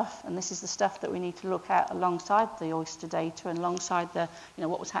interesting stuff, and this is the stuff that we need to look at alongside the Oyster data and alongside the,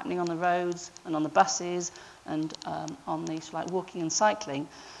 what was happening on the roads and on the buses and on the sort of like walking and cycling,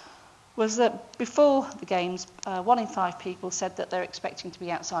 was that before the Games, 1 in 5 people said that they're expecting to be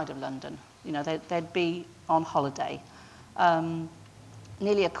outside of London. They'd be on holiday.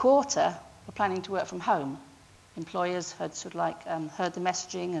 Nearly a quarter were planning to work from home. Employers had sort of like heard the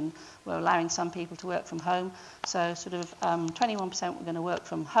messaging and were allowing some people to work from home. So sort of 21% were going to work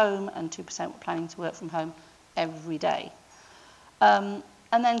from home and 2% were planning to work from home every day. And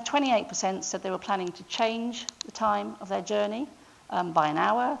then 28% said they were planning to change the time of their journey by an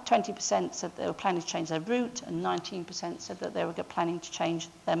hour. 20% said they were planning to change their route, and 19% said that they were planning to change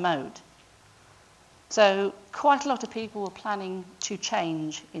their mode. So quite a lot of people were planning to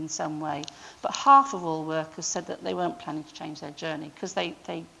change in some way, but half of all workers said that they weren't planning to change their journey because they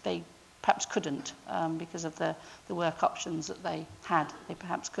perhaps couldn't because of the work options that they had. They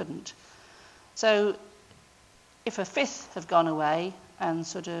perhaps couldn't. So if a fifth have gone away and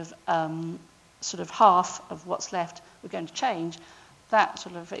sort of half of what's left were going to change, that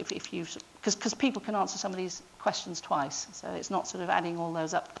sort of, if you, because people can answer some of these questions twice, so it's not sort of adding all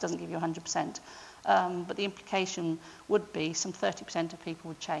those up, it doesn't give you 100%. But the implication would be some 30% of people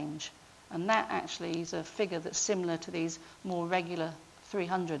would change. And that actually is a figure that's similar to these more regular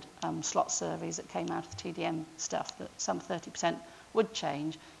 300 slot surveys that came out of the TDM stuff, that some 30% would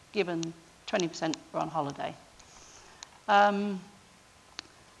change, given 20% were on holiday.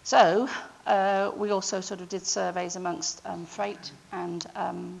 So we also sort of did surveys amongst freight and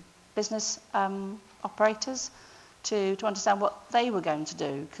business operators to understand what they were going to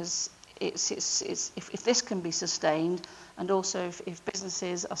do, because if this can be sustained, and also if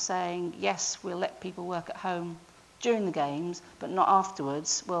businesses are saying, yes, we'll let people work at home during the Games, but not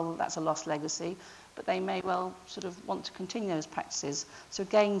afterwards, well, that's a lost legacy. But they may well sort of want to continue those practices. So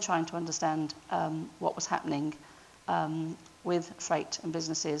again, trying to understand what was happening with freight and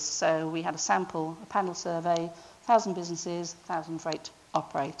businesses. So we had a panel survey, 1,000 businesses, 1,000 freight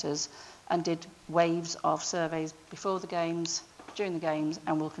operators, and did waves of surveys before the Games, during the Games,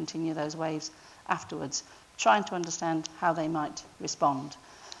 and we'll continue those waves afterwards, trying to understand how they might respond.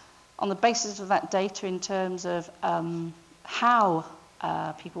 On the basis of that data, in terms of how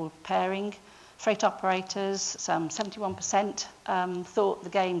people were preparing, freight operators, some 71% thought the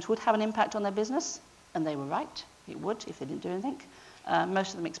Games would have an impact on their business, and they were right, it would if they didn't do anything. Most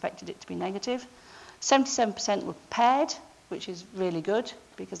of them expected it to be negative. 77% were prepared, which is really good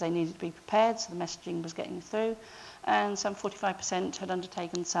because they needed to be prepared, so the messaging was getting through. And some 45% had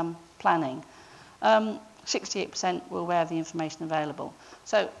undertaken some planning. 68% were aware of the information available.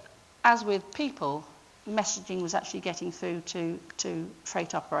 So, as with people, messaging was actually getting through to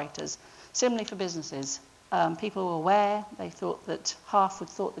freight operators. Similarly for businesses, people were aware. They thought that half would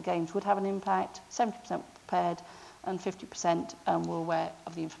thought the Games would have an impact, 70% were prepared, and 50% were aware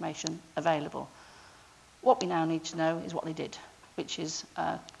of the information available. What we now need to know is what they did, which is,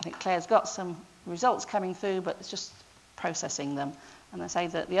 I think Claire's got some results coming through, but it's just processing them. And I say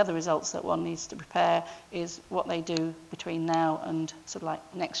that the other results that one needs to prepare is what they do between now and sort of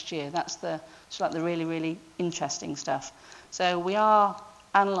like next year. That's the sort of like the really, really interesting stuff. So we are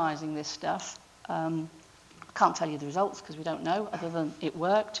analysing this stuff. I can't tell you the results because we don't know, other than it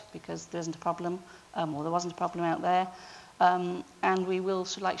worked because there isn't a problem, or there wasn't a problem out there. And we will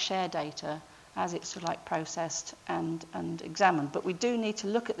sort of like share data as it's sort of like processed and examined. But we do need to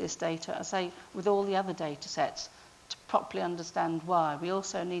look at this data, I say, with all the other data sets to properly understand why. We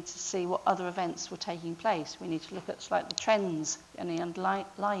also need to see what other events were taking place. We need to look at like the trends and the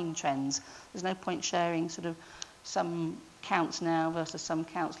underlying trends. There's no point sharing sort of some counts now versus some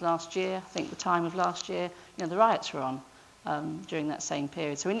counts last year. I think the time of last year, the riots were on during that same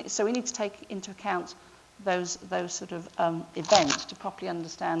period. So we need to take into account those sort of events to properly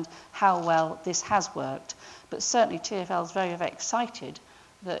understand how well this has worked. But certainly TfL is very, very excited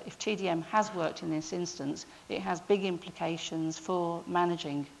that if TDM has worked in this instance, it has big implications for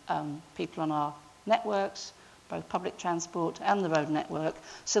managing people on our networks, both public transport and the road network,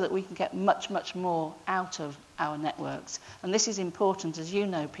 so that we can get much, much more out of our networks. And this is important, as you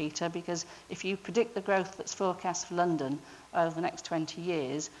know, Peter, because if you predict the growth that's forecast for London over the next 20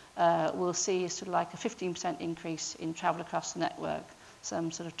 years, we'll see sort of like a 15% increase in travel across the network,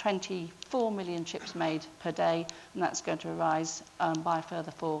 some sort of 24 million trips made per day, and that's going to rise by a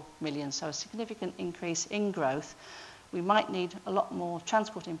further 4 million. So a significant increase in growth. We might need a lot more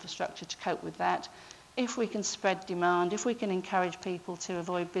transport infrastructure to cope with that. If we can spread demand, if we can encourage people to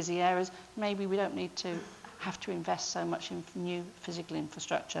avoid busy areas, maybe we don't need to have to invest so much in new physical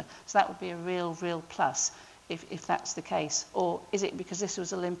infrastructure. So that would be a real plus if that's the case. Or is it because this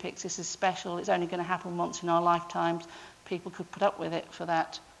was Olympics, this is special, it's only going to happen once in our lifetimes, people could put up with it for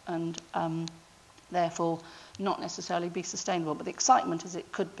that and therefore not necessarily be sustainable. But the excitement is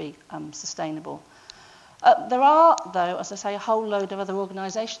it could be sustainable. There are, though, as I say, a whole load of other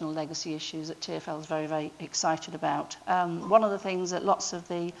organisational legacy issues that TfL is very excited about. One of the things that lots of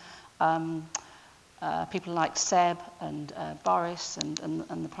the people like Seb and Boris and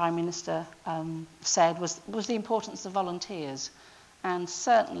the Prime Minister said was the importance of volunteers. And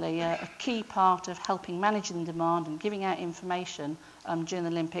certainly a key part of helping managing the demand and giving out information during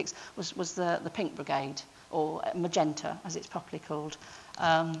the Olympics was the Pink Brigade, or Magenta, as it's properly called.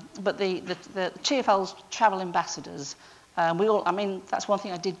 But the TfL's travel ambassadors, that's one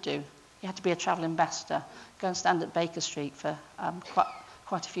thing I did do. You had to be a travel ambassador, go and stand at Baker Street for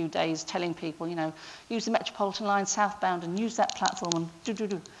quite a few days telling people, use the Metropolitan line southbound and use that platform and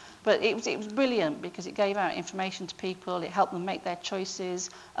do. But it was brilliant because it gave out information to people, it helped them make their choices,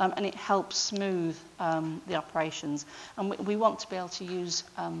 and it helped smooth the operations. And we want to be able to use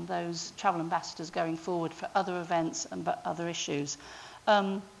those travel ambassadors going forward for other events and other issues.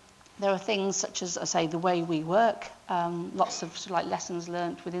 There are things such as, I say, the way we work, lots of sort of like lessons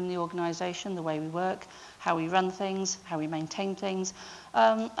learnt within the organisation, the way we work, how we run things, how we maintain things.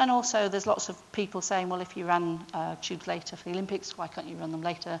 And also there's lots of people saying, well, if you ran tubes later for the Olympics, why can't you run them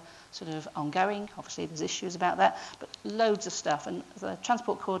later sort of ongoing? Obviously there's issues about that, but loads of stuff. And the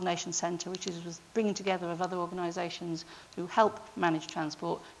Transport Coordination Centre, which is bringing together of other organisations who help manage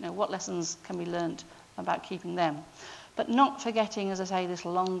transport, what lessons can be learnt about keeping them? But not forgetting, as I say, this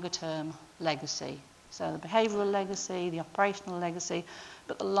longer-term legacy. So the behavioural legacy, the operational legacy,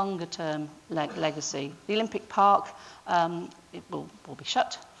 but the longer-term legacy. The Olympic Park, it will be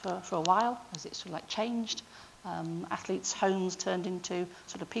shut for a while as it's sort of like changed. Athletes' homes turned into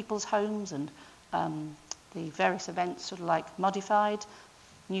sort of people's homes, and the various events sort of like modified,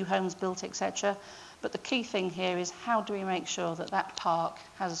 new homes built, etc. But the key thing here is how do we make sure that that park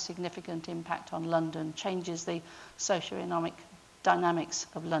has a significant impact on London, changes the socio-economic dynamics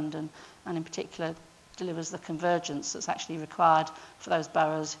of London, and in particular delivers the convergence that's actually required for those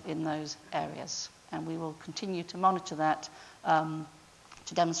boroughs in those areas. And we will continue to monitor that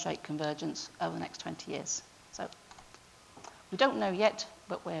to demonstrate convergence over the next 20 years. So we don't know yet,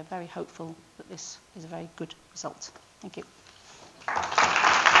 but we're very hopeful that this is a very good result. Thank you.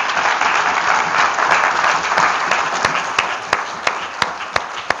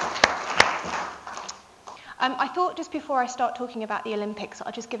 I thought just before I start talking about the Olympics,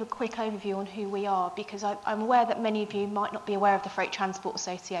 I'll just give a quick overview on who we are, because I'm aware that many of you might not be aware of the Freight Transport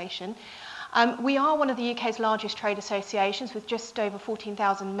Association. We are one of the UK's largest trade associations with just over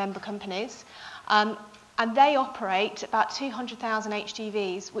 14,000 member companies. And they operate about 200,000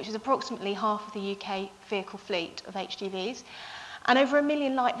 HGVs, which is approximately half of the UK vehicle fleet of HGVs. And over 1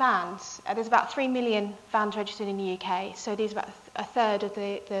 million light vans. There's about 3 million vans registered in the UK, so these about a third of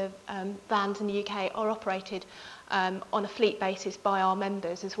the vans in the UK are operated on a fleet basis by our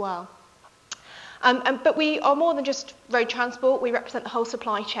members as well. But we are more than just road transport. We represent the whole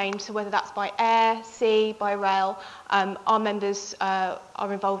supply chain, so whether that's by air, sea, by rail, our members are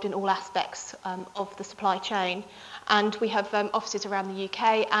involved in all aspects of the supply chain. And we have offices around the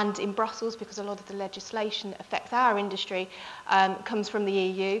UK and in Brussels, because a lot of the legislation that affects our industry comes from the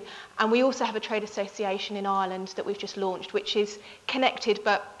EU. And we also have a trade association in Ireland that we've just launched, which is connected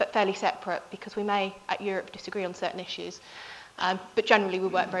but fairly separate, because we may at Europe disagree on certain issues. But generally we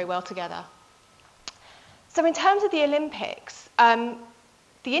work very well together. So in terms of the Olympics, the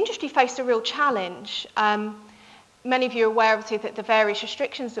industry faced a real challenge. Many of you are aware, obviously, that the various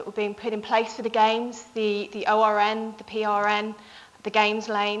restrictions that were being put in place for the Games, the ORN, the PRN, the Games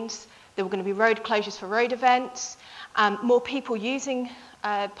lanes, there were going to be road closures for road events, more people using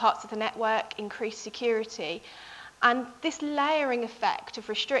parts of the network, increased security. And this layering effect of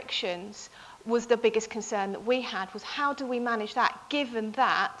restrictions was the biggest concern that we had, was how do we manage that, given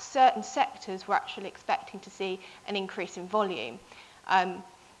that certain sectors were actually expecting to see an increase in volume.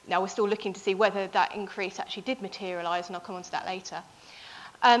 Now, we're still looking to see whether that increase actually did materialise, and I'll come on to that later.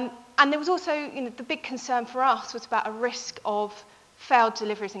 And there was also, the big concern for us was about a risk of failed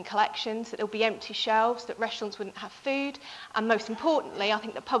deliveries and collections, that there would be empty shelves, that restaurants wouldn't have food, and most importantly, I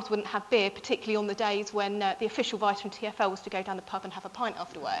think that pubs wouldn't have beer, particularly on the days when the official vice from TfL was to go down the pub and have a pint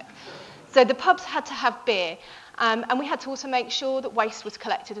after work. So the pubs had to have beer, and we had to also make sure that waste was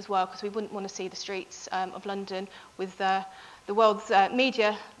collected as well, because we wouldn't want to see the streets of London with the world's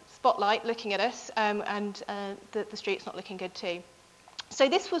media spotlight looking at us, and the streets not looking good too. So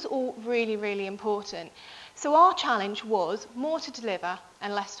this was all really, really important. So our challenge was more to deliver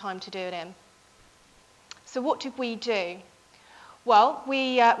and less time to do it in. So what did we do? Well,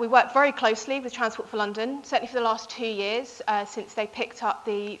 we worked very closely with Transport for London, certainly for the last 2 years, since they picked up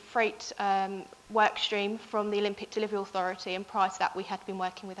the freight work stream from the Olympic Delivery Authority, and prior to that we had been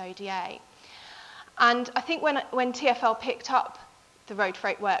working with ODA. And I think when TfL picked up the road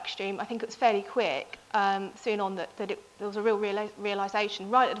freight work stream, I think it was fairly quick, soon on, that there was a real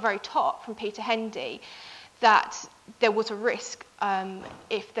realisation right at the very top from Peter Hendy that there was a risk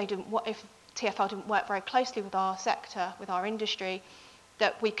if TfL didn't work very closely with our sector, with our industry,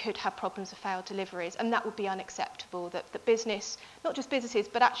 that we could have problems of failed deliveries, and that would be unacceptable. That business, not just businesses,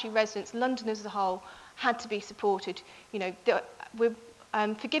 but actually residents, Londoners as a whole, had to be supported. You know, we're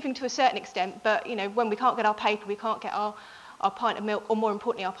forgiving to a certain extent, but you know, when we can't get our paper, we can't get our pint of milk, or more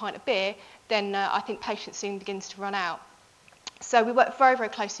importantly, our pint of beer, then I think patience soon begins to run out. So we worked very, very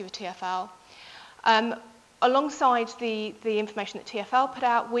closely with TfL. Alongside the information that TfL put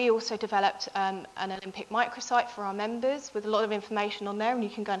out, we also developed an Olympic microsite for our members with a lot of information on there, and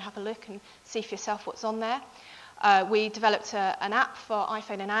you can go and have a look and see for yourself what's on there. We developed an app for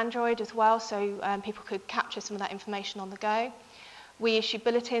iPhone and Android as well, so people could capture some of that information on the go. We issued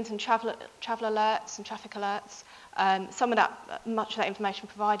bulletins and travel alerts and traffic alerts, much of that information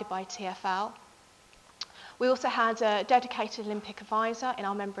provided by TfL. We also had a dedicated Olympic advisor in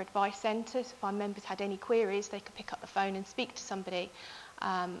our member advice centre, so if our members had any queries, they could pick up the phone and speak to somebody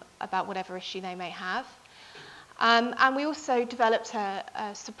about whatever issue they may have. And we also developed a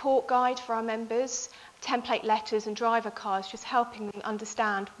support guide for our members, template letters and driver cards, just helping them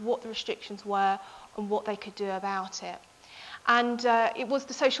understand what the restrictions were and what they could do about it. And it was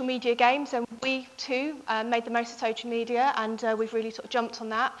the social media games, and we too made the most of social media, and we've really sort of jumped on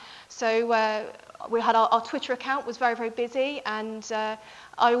that. So we had our Twitter account was very, very busy, and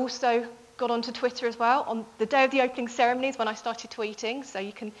I also got onto Twitter as well on the day of the opening ceremonies when I started tweeting, so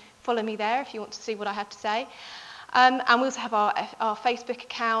you can follow me there if you want to see what I had to say. And we also have our Facebook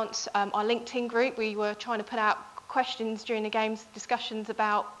account, our LinkedIn group. We were trying to put out questions during the games, discussions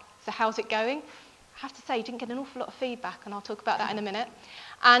about, so how's it going? I have to say, you didn't get an awful lot of feedback, and I'll talk about that in a minute.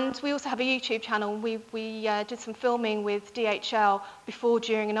 And we also have a YouTube channel. We did some filming with DHL before,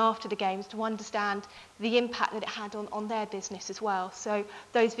 during and after the games to understand the impact that it had on their business as well. So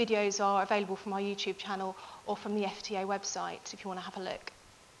those videos are available from our YouTube channel or from the FTA website if you want to have a look.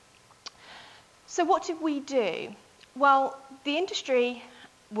 So what did we do? Well, the industry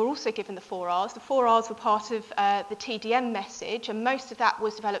were also given the 4 Rs. The 4 Rs were part of the TDM message, and most of that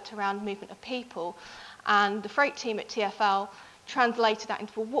was developed around movement of people. And the freight team at TfL translated that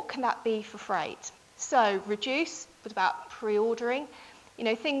into, well, what can that be for freight? So reduce was about pre-ordering. You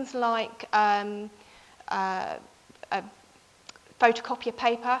know, things like photocopier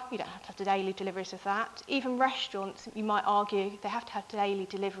paper, you don't have to have the daily deliveries of that. Even restaurants, you might argue, they have to have daily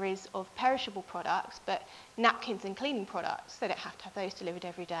deliveries of perishable products, but napkins and cleaning products, they don't have to have those delivered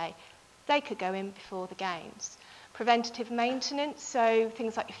every day. They could go in before the games. Preventative maintenance, so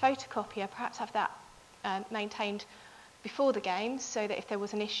things like your photocopier, perhaps have that maintained before the games, so that if there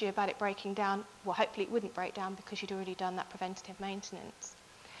was an issue about it breaking down, well, hopefully it wouldn't break down because you'd already done that preventative maintenance.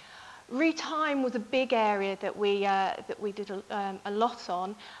 Retime was a big area that we did a lot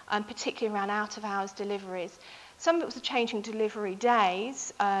on, particularly around out-of-hours deliveries. Some of it was a change in delivery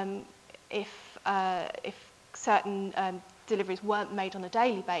days. If certain deliveries weren't made on a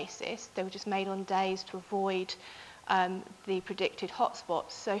daily basis, they were just made on days to avoid the predicted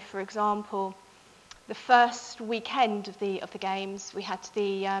hotspots. So, for example, the first weekend of the games, we had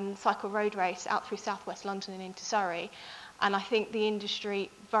the cycle road race out through southwest London and into Surrey. And I think the industry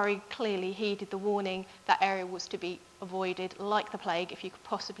very clearly heeded the warning that area was to be avoided like the plague if you could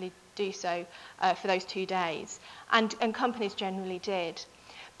possibly do so for those 2 days. And companies generally did.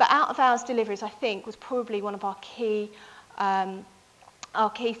 But out-of-hours deliveries, I think, was probably one of our key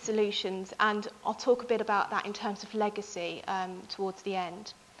solutions. And I'll talk a bit about that in terms of legacy towards the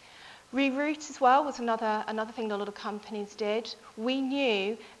end. Reroute as well was another thing that a lot of companies did. We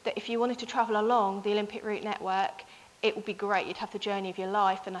knew that if you wanted to travel along the Olympic route network, it would be great. You'd have the journey of your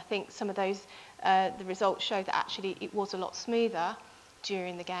life, and I think some of those, the results show that actually it was a lot smoother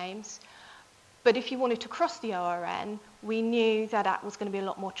during the games. But if you wanted to cross the ORN, we knew that that was going to be a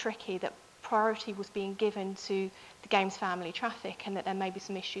lot more tricky, that priority was being given to the games family traffic, and that there may be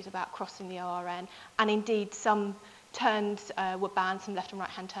some issues about crossing the ORN. And indeed, some turns were banned, some left and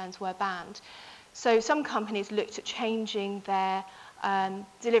right-hand turns were banned. So some companies looked at changing their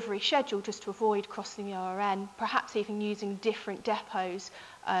delivery schedule just to avoid crossing the ORN, perhaps even using different depots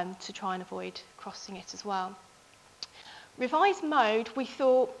to try and avoid crossing it as well. Revised mode, we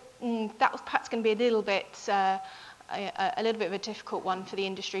thought that was perhaps going to be a little bit of a difficult one for the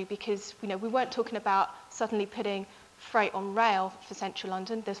industry, because we weren't talking about suddenly putting freight on rail for central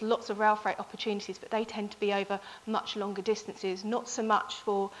London. There's lots of rail freight opportunities, but they tend to be over much longer distances, not so much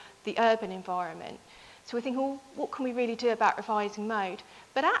for the urban environment. So we're thinking, well, what can we really do about revising mode?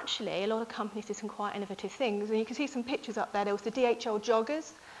 But actually, a lot of companies did some quite innovative things. And you can see some pictures up there. There was the DHL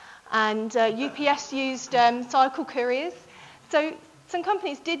joggers, and UPS used cycle couriers. So some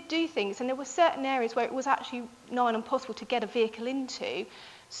companies did do things, and there were certain areas where it was actually nigh on impossible to get a vehicle into.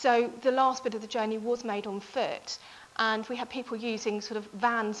 So the last bit of the journey was made on foot. And we had people using sort of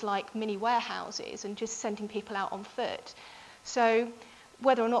vans like mini warehouses and just sending people out on foot. So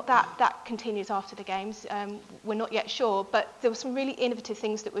whether or not that continues after the Games, we're not yet sure, but there were some really innovative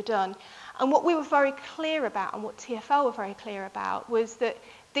things that were done. And what we were very clear about, and what TfL were very clear about, was that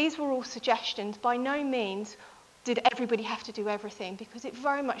these were all suggestions. By no means did everybody have to do everything, because it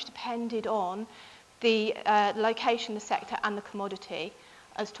very much depended on the location, the sector, and the commodity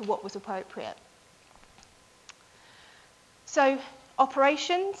as to what was appropriate. So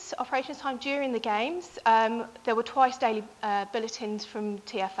operations time during the Games, there were twice daily bulletins from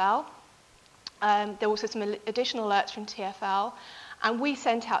TfL. There were also some additional alerts from TfL, and we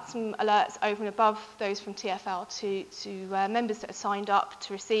sent out some alerts over and above those from TfL to members that had signed up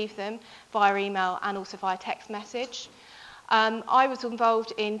to receive them via email and also via text message. I was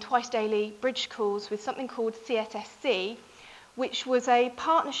involved in twice daily bridge calls with something called CSSC, which was a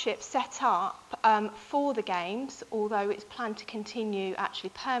partnership set up for the Games, although it's planned to continue actually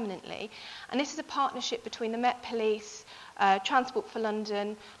permanently. And this is a partnership between the Met Police, Transport for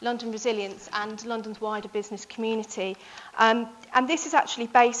London, London Resilience, and London's wider business community. And this is actually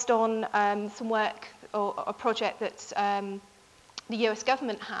based on some work or a project that the US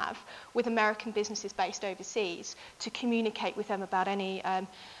government have with American businesses based overseas to communicate with them about any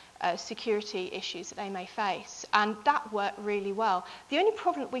security issues that they may face, and that worked really well. The only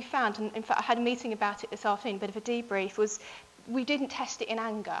problem that we found, and in fact I had a meeting about it this afternoon, a bit of a debrief, was we didn't test it in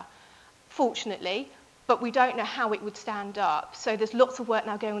anger, fortunately, but we don't know how it would stand up. So there's lots of work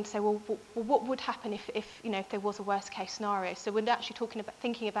now going on to say, well what would happen if there was a worst case scenario? So we're actually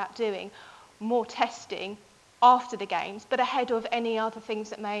thinking about doing more testing after the Games, but ahead of any other things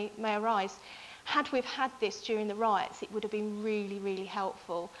that may arise. Had we had this during the riots, it would have been really, really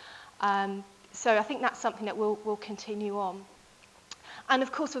helpful. So I think that's something that we'll continue on. And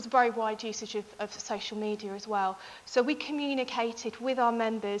of course, there was a very wide usage of social media as well. So we communicated with our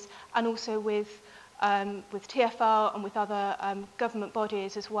members and also with TfL and with other government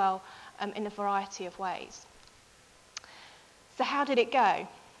bodies as well in a variety of ways. So how did it go?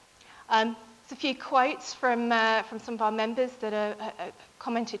 A few quotes from some of our members that are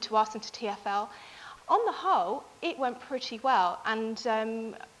commented to us and to TfL. On the whole, it went pretty well, and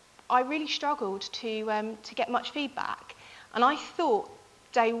I really struggled to get much feedback. And I thought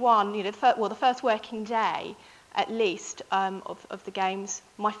day one, the first working day at least of the Games,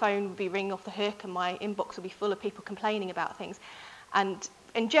 my phone would be ringing off the hook and my inbox would be full of people complaining about things. And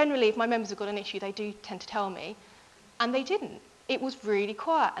generally, if my members have got an issue, they do tend to tell me, and they didn't. It was really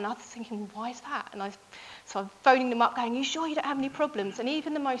quiet, and I was thinking, why is that? And so I'm phoning them up going, you sure you don't have any problems? And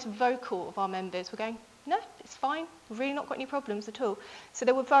even the most vocal of our members were going, no, it's fine, we've really not got any problems at all. So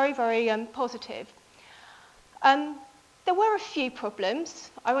they were very, very positive. There were a few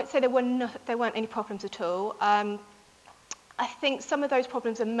problems. I won't say there weren't any problems at all. I think some of those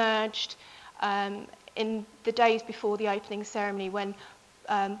problems emerged in the days before the opening ceremony, when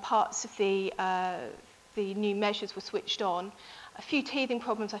parts of the new measures were switched on. A few teething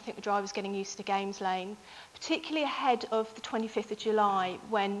problems, I think, the drivers getting used to Games Lane, particularly ahead of the 25th of July,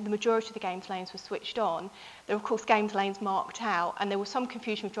 when the majority of the Games Lanes were switched on. There were, of course, Games Lanes marked out, and there was some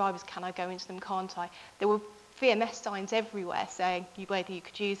confusion with drivers, can I go into them, can't I? There were VMS signs everywhere saying whether you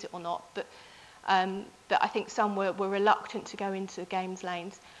could use it or not, but I think some were reluctant to go into Games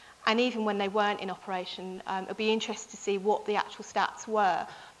Lanes. And even when they weren't in operation, it'll be interesting to see what the actual stats were.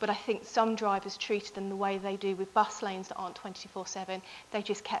 But I think some drivers treated them the way they do with bus lanes that aren't 24/7. They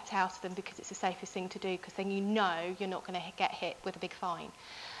just kept out of them because it's the safest thing to do, because then you're not going to get hit with a big fine.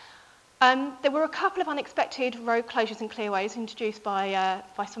 There were a couple of unexpected road closures and clearways introduced by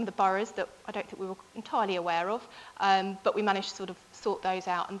some of the boroughs that I don't think we were entirely aware of, but we managed to sort of sort those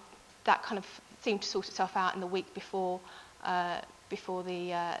out, and that kind of seemed to sort itself out in the week before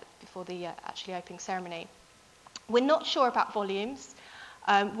the actually opening ceremony. We're not sure about volumes.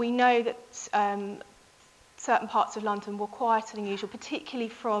 We know that certain parts of London were quieter than usual, particularly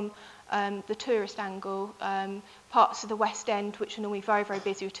from the tourist angle. Parts of the West End, which are normally very, very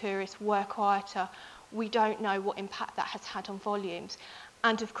busy with tourists, were quieter, we don't know what impact that has had on volumes.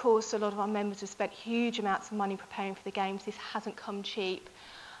 And of course, a lot of our members have spent huge amounts of money preparing for the games. This hasn't come cheap.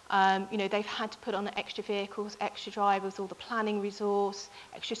 They've had to put on extra vehicles, extra drivers, all the planning resource,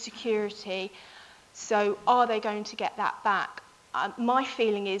 extra security. So are they going to get that back? My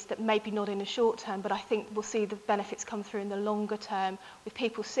feeling is that maybe not in the short term, but I think we'll see the benefits come through in the longer term, with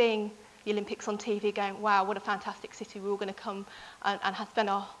people seeing the Olympics on TV going, wow, what a fantastic city, we're all going to come and have spent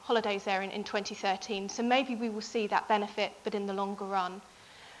our holidays there in 2013. So maybe we will see that benefit, but in the longer run.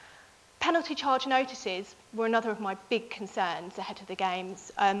 Penalty charge notices were another of my big concerns ahead of the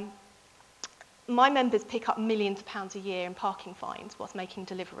Games. My members pick up millions of pounds a year in parking fines whilst making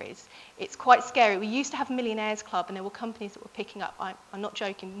deliveries. It's quite scary. We used to have a Millionaires Club, and there were companies that were picking up, I'm not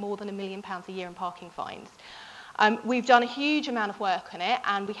joking, more than £1 million a year in parking fines. We've done a huge amount of work on it,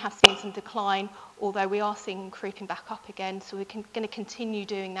 and we have seen some decline, although we are seeing them creeping back up again, so we're going to continue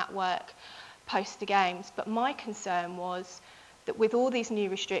doing that work post the Games. But my concern was that with all these new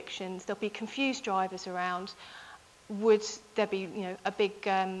restrictions, there'll be confused drivers around. Would there be, a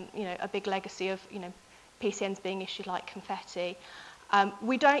big legacy of, PCNs being issued like confetti?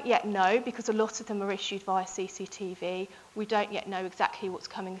 We don't yet know, because a lot of them are issued via CCTV. We don't yet know exactly what's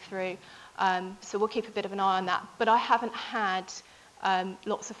coming through, so we'll keep a bit of an eye on that. But I haven't had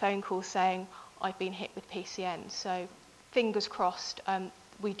lots of phone calls saying I've been hit with PCN. So fingers crossed,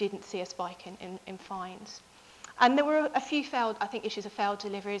 we didn't see a spike in fines. And there were a few issues of failed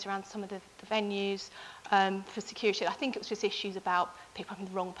deliveries around some of the venues for security. I think it was just issues about people having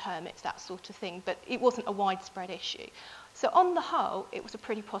the wrong permits, that sort of thing, but it wasn't a widespread issue. So on the whole, it was a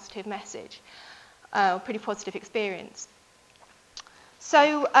pretty positive message, pretty positive experience.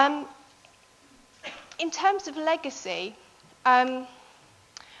 So in terms of legacy, and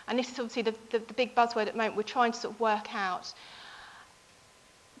this is obviously the big buzzword at the moment, we're trying to sort of work out.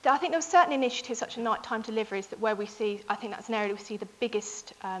 I think there were certain initiatives such as nighttime deliveries I think that's an area we see the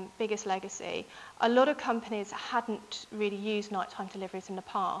biggest legacy. A lot of companies hadn't really used nighttime deliveries in the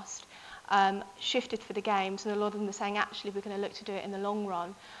past, shifted for the Games, and a lot of them were saying, actually, we're going to look to do it in the long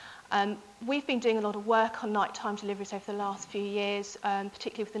run. We've been doing a lot of work on nighttime deliveries over the last few years,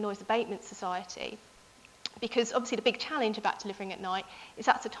 particularly with the Noise Abatement Society, because obviously the big challenge about delivering at night is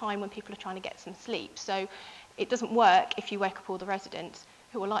that's a time when people are trying to get some sleep. So it doesn't work if you wake up all the residents,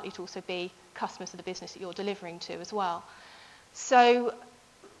 who are likely to also be customers of the business that you're delivering to as well. So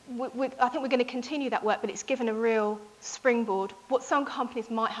I think we're going to continue that work, but it's given a real springboard. What some companies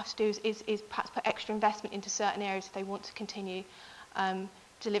might have to do is perhaps put extra investment into certain areas if they want to continue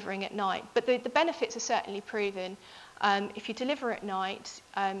delivering at night. But the benefits are certainly proven. If you deliver at night,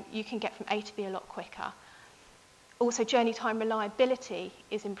 you can get from A to B a lot quicker. Also, journey time reliability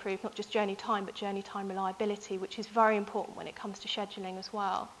is improved, not just journey time, but journey time reliability, which is very important when it comes to scheduling as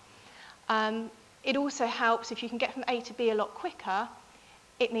well. It also helps if you can get from A to B a lot quicker.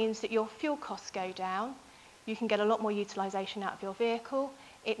 It means that your fuel costs go down. You can get a lot more utilisation out of your vehicle.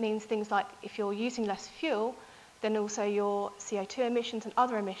 It means things like if you're using less fuel, then also your CO2 emissions and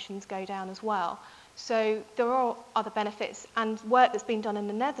other emissions go down as well. So there are other benefits, and work that's been done in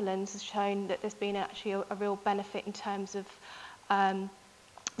the Netherlands has shown that there's been actually a real benefit in terms of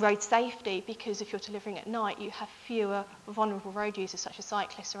road safety, because if you're delivering at night, you have fewer vulnerable road users such as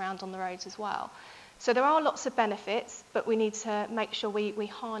cyclists around on the roads as well. So there are lots of benefits, but we need to make sure we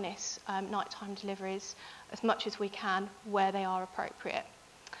harness nighttime deliveries as much as we can where they are appropriate.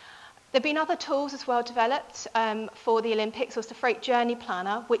 There have been other tools as well developed for the Olympics. There was the Freight Journey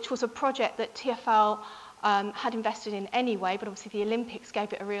Planner, which was a project that TfL had invested in anyway, but obviously the Olympics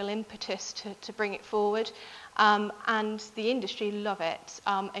gave it a real impetus to bring it forward. And the industry love it.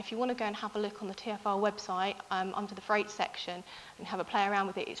 If you want to go and have a look on the TfL website under the freight section and have a play around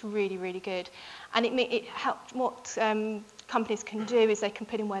with it, it's really, really good. And it helps. What companies can do is they can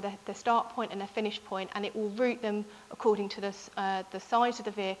put in where their start point and their finish point, and it will route them according to the size of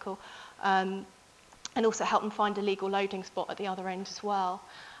the vehicle, and also help them find a legal loading spot at the other end as well.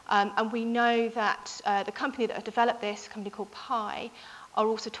 And we know that the company that have developed this, a company called Pi, are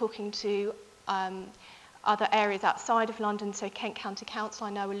also talking to other areas outside of London. So Kent County Council, I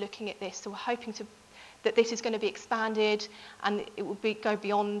know, are looking at this. So we're hoping that this is going to be expanded and it will go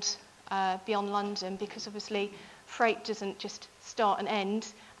beyond London, because obviously freight doesn't just start and end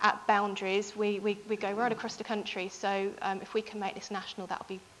at boundaries. We go right across the country. So if we can make this national, that would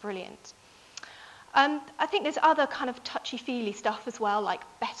be brilliant. I think there's other kind of touchy-feely stuff as well, like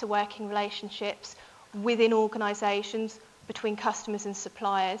better working relationships within organisations, between customers and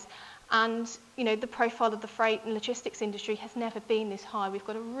suppliers. And, you know, the profile of the freight and logistics industry has never been this high. We've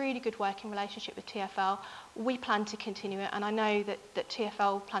got a really good working relationship with TfL. We plan to continue it, and I know that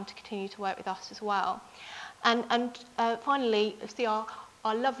TfL plan to continue to work with us as well. And finally, see our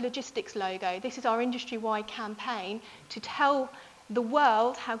Love Logistics logo. This is our industry-wide campaign to tell the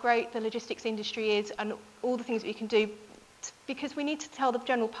world how great the logistics industry is and all the things that we can do, because we need to tell the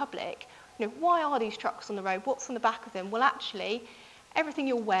general public, you know, why are these trucks on the road? What's on the back of them? Well, actually, everything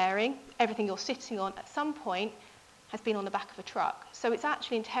you're wearing, everything you're sitting on, at some point has been on the back of a truck. So it's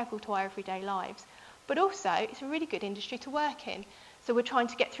actually integral to our everyday lives. But also, it's a really good industry to work in. So we're trying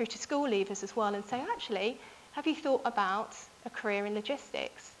to get through to school leavers as well and say, actually, have you thought about a career in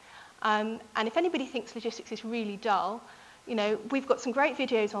logistics? And if anybody thinks logistics is really dull, you know, we've got some great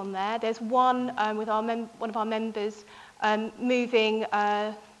videos on there. There's one with one of our members moving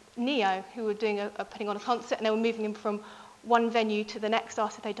Neo, who were doing putting on a concert, and they were moving him from one venue to the next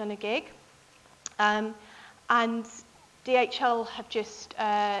after they'd done a gig. And DHL have just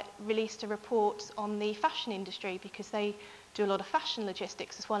released a report on the fashion industry, because they do a lot of fashion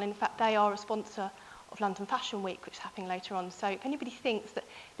logistics as well. In fact, they are a sponsor of London Fashion Week, which is happening later on. So if anybody thinks that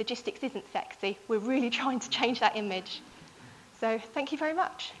logistics isn't sexy, we're really trying to change that image. So thank you very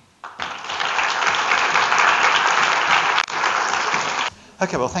much.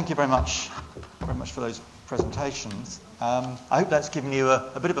 Okay, well, thank you very much for those presentations. I hope that's given you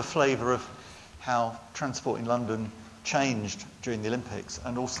a bit of a flavour of how transport in London changed during the Olympics,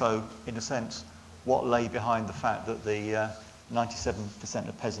 and also, in a sense, what lay behind the fact that the 97%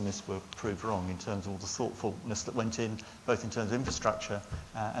 of pessimists were proved wrong in terms of all the thoughtfulness that went in, both in terms of infrastructure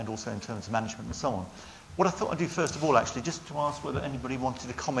and also in terms of management and so on. What I thought I'd do first of all, actually, just to ask whether anybody wanted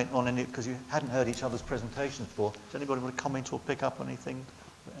to comment on any, because you hadn't heard each other's presentations before. Does anybody want to comment or pick up on anything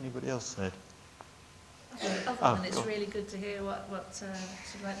that anybody else said? Other than it's really good to hear what sort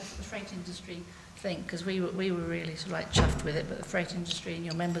of like the freight industry think, because we were really sort of like chuffed with it, but the freight industry and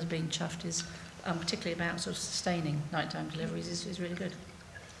your members being chuffed is particularly about sort of sustaining nighttime deliveries is really good.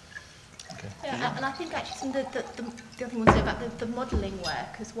 Okay. Yeah, and I think actually some of the other thing I want to say about the modelling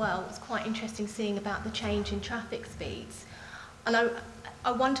work as well, was quite interesting seeing about the change in traffic speeds. And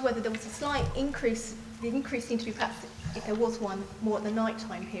I wonder whether there was a slight increase. The increase seemed to be perhaps, if there was one, more at the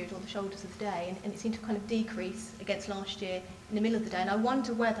nighttime period or the shoulders of the day, and it seemed to kind of decrease against last year in the middle of the day. And I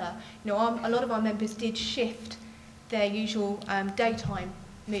wonder whether, you know, a lot of our members did shift their usual daytime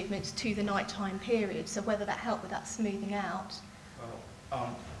movements to the nighttime period, so whether that helped with that smoothing out.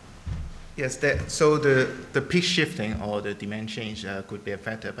 Yes, so the peak shifting or the demand change could be a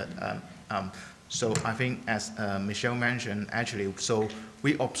factor, but so I think, as Michelle mentioned, actually, so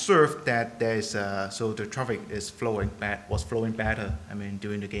we observed that there's so the traffic was flowing better. I mean,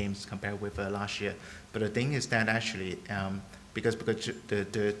 during the games compared with last year. But the thing is that actually, because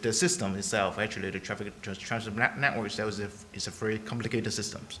the system itself, actually, the traffic transit network itself is a very complicated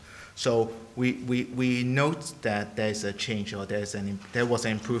system. So we note that there's a change, or there was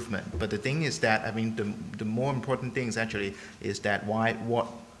an improvement. But the thing is that, I mean, the more important things actually is that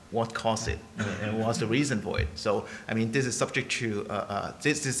what caused it, and what's the reason for it. So, I mean, this is subject to,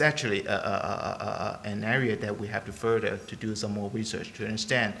 this is actually an area that we have to further to do some more research to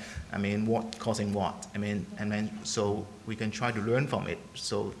understand, I mean, what causing what. I mean, and then so we can try to learn from it,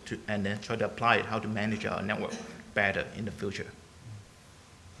 and then try to apply it, how to manage our network better in the future.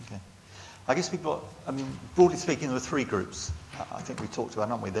 Okay. I guess we've got, I mean, broadly speaking, there were three groups. I think we talked about,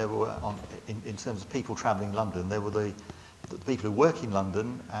 haven't we? There were, in terms of people travelling London, there were the people who work in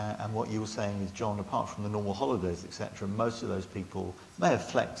London, and what you were saying is, John, apart from the normal holidays, etc., most of those people may have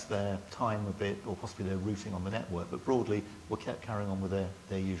flexed their time a bit, or possibly their routing on the network, but broadly were kept carrying on with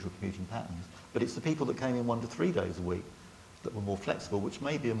their usual commuting patterns. But it's the people that came in 1 to 3 days a week that were more flexible, which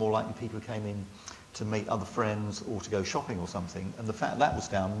maybe are more likely people who came in to meet other friends or to go shopping or something. And the fact that was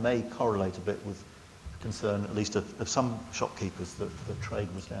down may correlate a bit with concern, at least of some shopkeepers, that the trade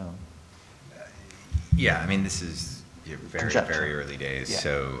was down. Yeah, I mean, this is very early days. Yeah.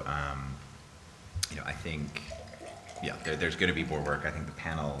 So, I think, there's going to be more work. I think the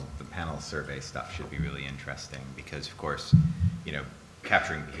panel survey stuff should be really interesting, because, of course,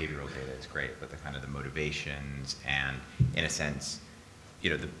 capturing behavioral data is great, but the kind of the motivations and, in a sense,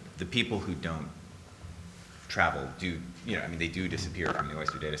 the people who don't travel do, they do disappear from the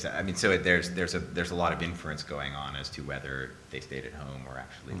Oyster data set. I mean, so there's a lot of inference going on as to whether they stayed at home or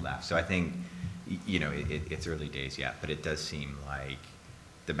actually left. So I think, it's early days yet, but it does seem like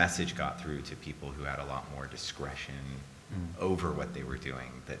the message got through to people who had a lot more discretion over what they were doing,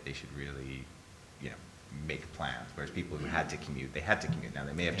 that they should really, make plans. Whereas people who had to commute, they had to commute. Now,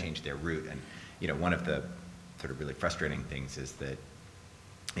 they may have changed their route, and, one of the sort of really frustrating things is that,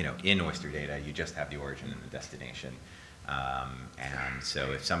 in Oyster data, you just have the origin and the destination. And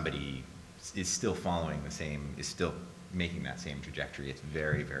so if somebody is still following is still making that same trajectory, it's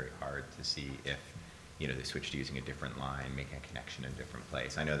very, very hard to see if, they switched to using a different line, making a connection in a different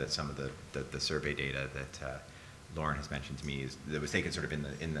place. I know that some of the survey data that Lauren has mentioned to me that was taken sort of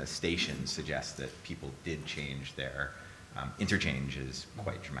in the stations suggests that people did change their interchanges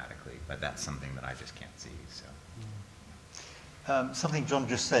quite dramatically, but that's something that I just can't see. So. Something John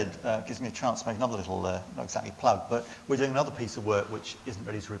just said gives me a chance to make another little, not exactly plug, but we're doing another piece of work which isn't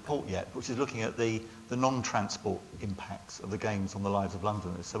ready to report yet, which is looking at the non-transport impacts of the games on the lives of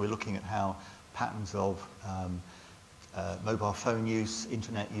Londoners. So we're looking at how patterns of mobile phone use,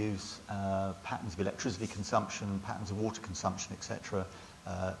 internet use, patterns of electricity consumption, patterns of water consumption, etc.,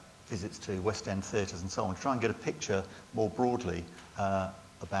 visits to West End theatres and so on, to try and get a picture more broadly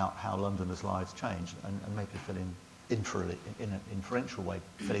about how Londoners' lives change and maybe fill in an inferential way,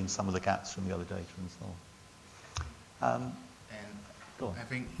 fill in some of the gaps from the other data and so on. Go on.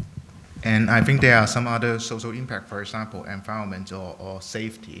 I think there are some other social impact, for example, environment or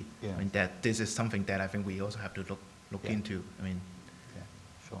safety. Yeah. I mean, that this is something that I think we also have to look into. I mean, yeah,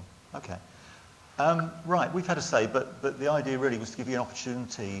 sure. Okay. Right, we've had a say, but the idea really was to give you an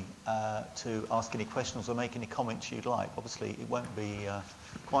opportunity to ask any questions or make any comments you'd like. Obviously, it won't be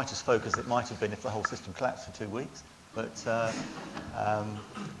quite as focused as it might have been if the whole system collapsed for 2 weeks. But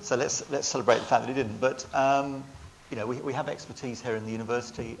so let's celebrate the fact that it didn't. But we have expertise here in the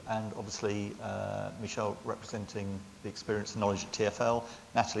university, and obviously Michelle representing the experience and knowledge at TfL,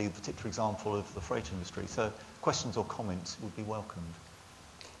 Natalie, the particular example of the freight industry. So questions or comments would be welcomed.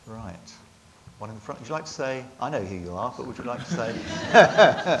 Right. One in the front. Would you like to say? I know who you are, but would you like to say?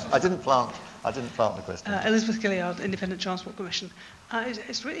 I didn't plant the question. Elizabeth Gilliard, Independent Transport Commission.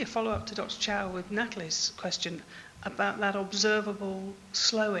 It's really a follow-up to Dr. Chow with Natalie's question about that observable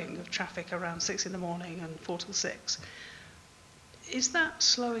slowing of traffic around 6 in the morning and 4 till 6. Is that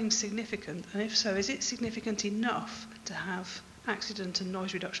slowing significant? And if so, is it significant enough to have accident and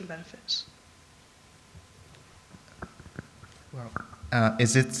noise reduction benefits? well,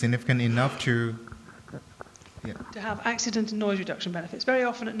 is it significant enough to? Yeah. To have accident and noise reduction benefits. Very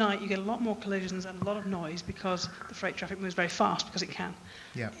often at night you get a lot more collisions and a lot of noise because the freight traffic moves very fast because it can.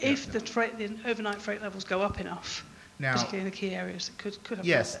 If the overnight freight levels go up enough, now, particularly in the key areas, it could have.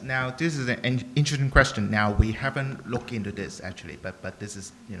 Yes. Benefit. Now this is an interesting question. Now we haven't looked into this actually, but this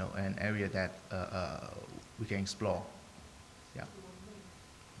is an area that we can explore. Yeah.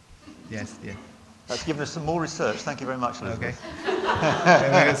 Yes. Yeah. That's given us some more research. Thank you very much, Elizabeth.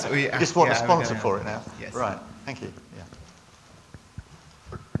 Okay. Just want a sponsor for it now. Yes. Right. Thank you.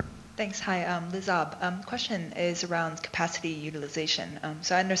 Yeah. Thanks. Hi, Liz Obb. Question is around capacity utilization.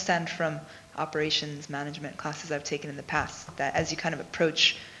 So I understand from operations management classes I've taken in the past that as you kind of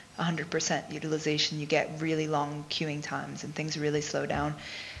approach 100% utilization, you get really long queuing times and things really slow down.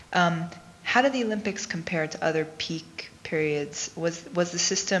 How do the Olympics compare to other peak periods? Was the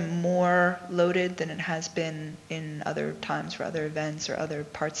system more loaded than it has been in other times for other events or other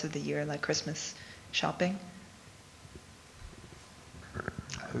parts of the year, like Christmas shopping?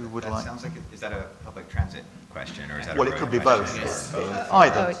 Who would that like? Sounds like is that a public transit question or is that? Well, a it could road be question? both. Yes.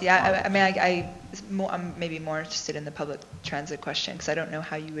 Either. Oh, yeah. I mean, I'm maybe more interested in the public transit question because I don't know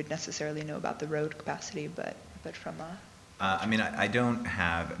how you would necessarily know about the road capacity, but from a. I mean, I don't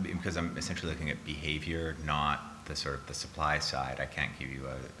have, because I'm essentially looking at behavior, not the sort of the supply side. I can't give you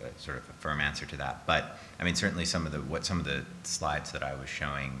a sort of a firm answer to that. But I mean, certainly some of the slides that I was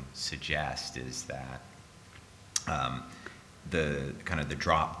showing suggest is that the kind of the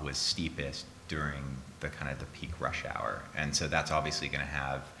drop was steepest during the kind of the peak rush hour, and so that's obviously going to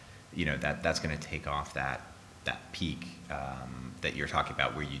have, that's going to take off that peak that you're talking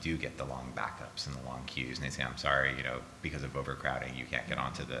about, where you do get the long backups and the long queues, and they say, I'm sorry, because of overcrowding, you can't get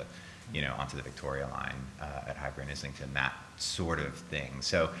onto the, onto the Victoria line at Highbury and Islington, that sort of thing.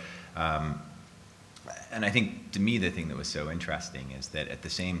 So, and I think to me the thing that was so interesting is that at the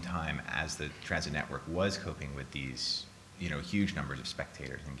same time as the transit network was coping with these, huge numbers of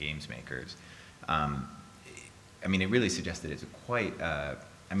spectators and games makers, I mean, it really suggests that it's quite.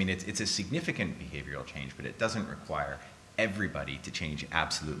 It's a significant behavioral change, but it doesn't require everybody to change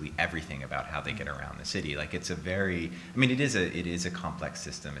absolutely everything about how they get around the city. Like it's a very, it is a complex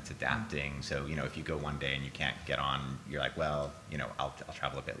system. It's adapting. So, if you go one day and you can't get on, you're like, well, I'll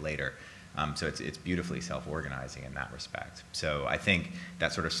travel a bit later. So it's beautifully self-organizing in that respect. So I think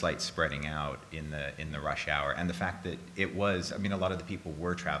that sort of slight spreading out in the rush hour, and the fact that it was, a lot of the people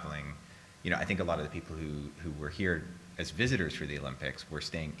were traveling. I think a lot of the people who were here as visitors for the Olympics were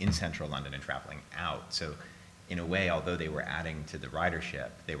staying in central London and traveling out. So in a way, although they were adding to the ridership,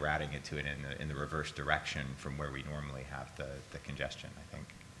 they were adding it to it in the reverse direction from where we normally have the congestion. I think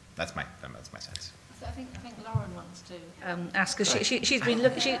that's my sense. I think Lauren wants to ask, because she's been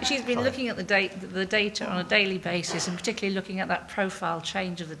looking at the data on a daily basis, and particularly looking at that profile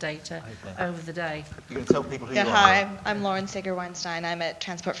change of the data over the day. You can tell people who you are. Hi, I'm Lauren Sager-Weinstein. I'm at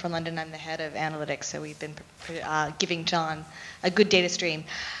Transport for London. I'm the head of analytics, so we've been giving John a good data stream.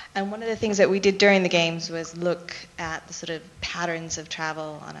 And one of the things that we did during the games was look at the sort of patterns of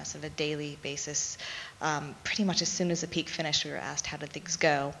travel on a sort of a daily basis. Pretty much as soon as the peak finished, we were asked how did things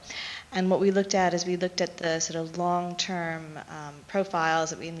go. And what we looked at is we looked at the sort of long-term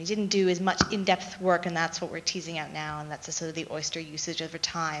profiles. We didn't do as much in-depth work, and that's what we're teasing out now, and that's the sort of the Oyster usage over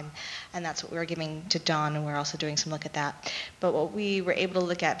time. And that's what we were giving to Don, and we're also doing some look at that. But what we were able to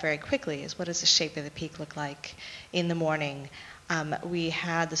look at very quickly is what does the shape of the peak look like in the morning. We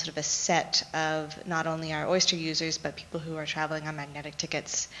had the sort of a set of not only our Oyster users, but people who are traveling on magnetic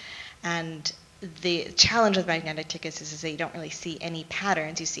tickets. And the challenge with magnetic tickets is that you don't really see any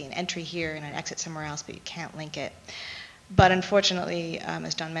patterns. You see an entry here and an exit somewhere else, but you can't link it. But unfortunately,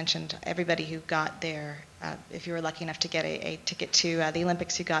 as John mentioned, everybody who got there, if you were lucky enough to get a ticket to the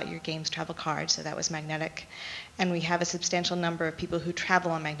Olympics, you got your Games travel card, so that was magnetic. And we have a substantial number of people who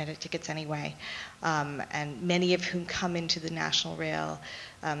travel on magnetic tickets anyway, and many of whom come into the National Rail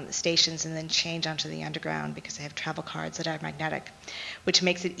stations and then change onto the Underground because they have travel cards that are magnetic, which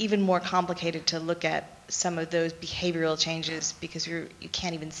makes it even more complicated to look at some of those behavioral changes because you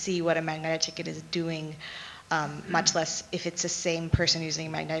can't even see what a magnetic ticket is doing, much less if it's the same person using a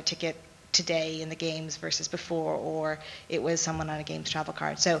magnetic ticket today in the Games versus before, or it was someone on a Games travel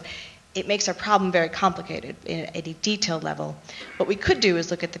card. So it makes our problem very complicated at a detailed level. What we could do is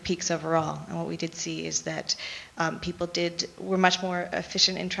look at the peaks overall, and what we did see is that people were much more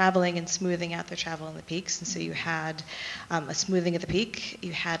efficient in traveling and smoothing out their travel in the peaks, and so you had a smoothing of the peak,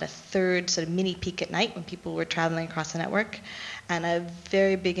 you had a third sort of mini peak at night when people were traveling across the network, and a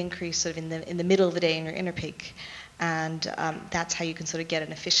very big increase sort of in the middle of the day in your inner peak. And that's how you can sort of get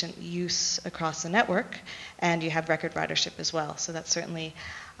an efficient use across the network, and you have record ridership as well. So that's certainly,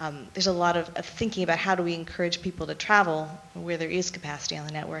 there's a lot of thinking about how do we encourage people to travel where there is capacity on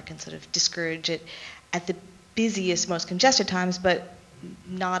the network and sort of discourage it at the busiest, most congested times, but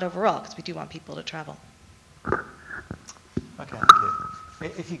not overall, because we do want people to travel. Okay, thank you.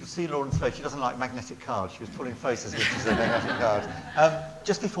 If you could see Lauren's face, she doesn't like magnetic cards. She was pulling faces with a magnetic card.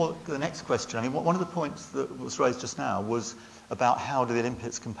 Just before the next question, I mean, one of the points that was raised just now was about how do the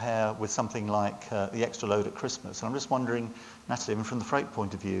Olympics compare with something like the extra load at Christmas. And I'm just wondering, Natalie, I mean, from the freight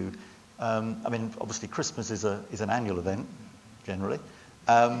point of view, I mean, obviously Christmas is an annual event, generally.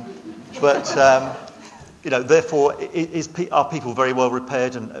 You know, therefore, are people very well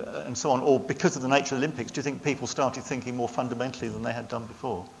repaired and so on? Or because of the nature of the Olympics, do you think people started thinking more fundamentally than they had done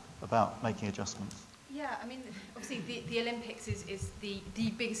before about making adjustments? Yeah, I mean, obviously the Olympics is the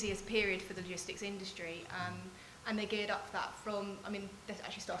busiest period for the logistics industry. And they geared up for that from, I mean, they're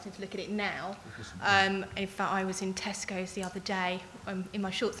actually starting to look at it now. In fact, I was in Tesco's the other day in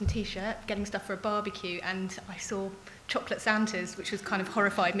my shorts and T-shirt getting stuff for a barbecue, and I saw chocolate Santas, which was kind of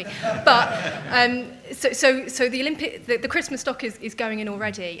horrified me. But so the Christmas stock is going in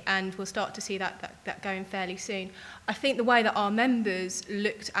already, and we'll start to see that going fairly soon. I think the way that our members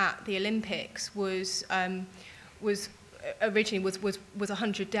looked at the Olympics was originally was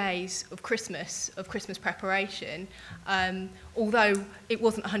 100 days of Christmas preparation. Although it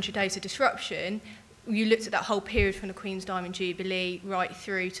wasn't 100 days of disruption, you looked at that whole period from the Queen's Diamond Jubilee right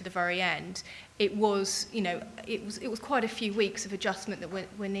through to the very end. It was, you know, it was quite a few weeks of adjustment that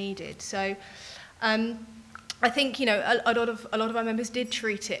were needed. So I think, you know, a lot of our members did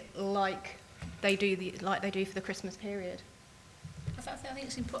treat it like they do for the Christmas period. I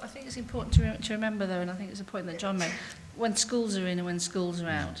think it's important to remember, though, and I think it's a point that John made, when schools are in and when schools are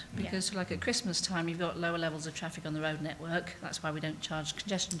out. Because, like, at Christmas time, you've got lower levels of traffic on the road network. That's why we don't charge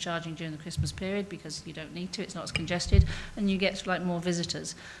congestion charging during the Christmas period, because you don't need to. It's not as congested, and you get, like, more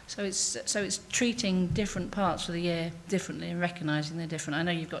visitors. So it's treating different parts of the year differently and recognising they're different. I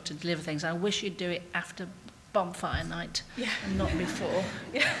know you've got to deliver things. I wish you'd do it after bonfire night and not before.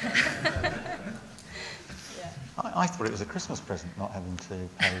 I thought it was a Christmas present, not having to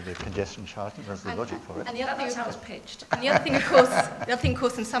pay the congestion charge. There's the logic for it. And the other That's how it's pitched. And the other thing, of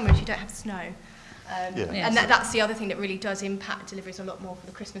course, in summer is you don't have snow. And that's the other thing that really does impact deliveries a lot more for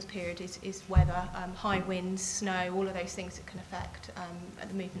the Christmas period is weather, high winds, snow, all of those things that can affect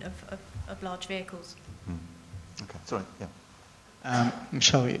the movement of large vehicles. Okay, sorry, yeah.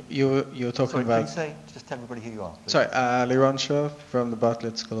 Michelle, you're talking about... Can you just tell everybody who you are, please? Sorry, Liron Shaw from the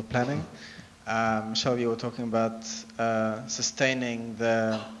Bartlett School of Planning. Michelle, you were talking about sustaining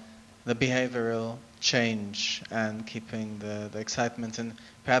the behavioral change and keeping the excitement, and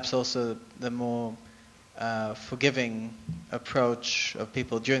perhaps also the more forgiving approach of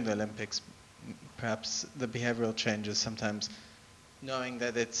people during the Olympics. Perhaps the behavioral changes sometimes knowing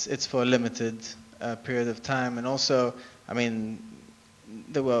that it's for a limited period of time, and also, I mean,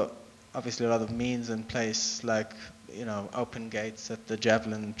 there were obviously a lot of means in place, like, you know, open gates at the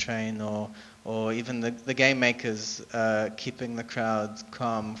javelin train, or even the game makers keeping the crowd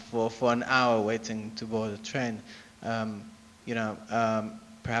calm for an hour waiting to board a train.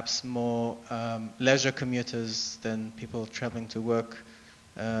 Perhaps more leisure commuters than people traveling to work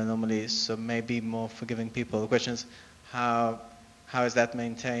normally, so maybe more forgiving people. The question is, how is that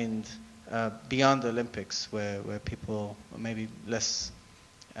maintained beyond the Olympics, where people are maybe less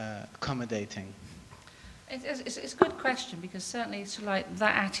accommodating? It's a good question, because certainly sort of like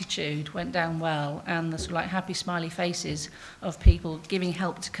that attitude went down well, and the sort of like happy smiley faces of people giving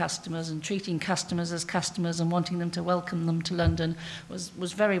help to customers and treating customers as customers and wanting them to welcome them to London was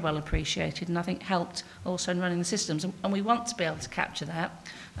very well appreciated, and I think helped also in running the systems, and we want to be able to capture that.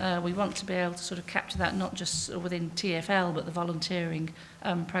 We want to be able to sort of capture that not just sort of within TfL but the volunteering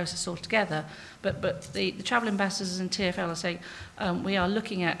process altogether. But the travel ambassadors in TfL are saying we are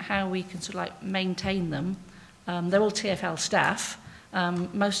looking at how we can sort of like maintain them. They're all TfL staff.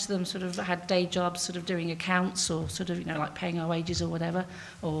 Most of them sort of had day jobs, sort of doing accounts, or sort of, you know, like paying our wages or whatever,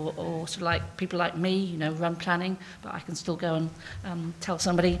 or sort of like people like me, you know, run planning, but I can still go and tell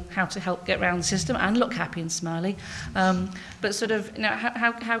somebody how to help get around the system and look happy and smiley. But sort of, you know,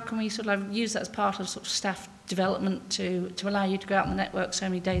 how can we sort of use that as part of sort of staff development to allow you to go out on the network so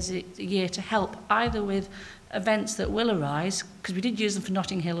many days a year to help either with events that will arise, because we did use them for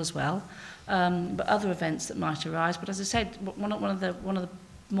Notting Hill as well, but other events that might arise. But as I said, one of the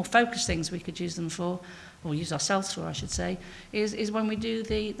more focused things we could use them for, or use ourselves for, I should say, is when we do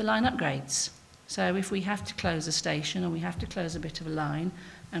the line upgrades. So if we have to close a station, or we have to close a bit of a line,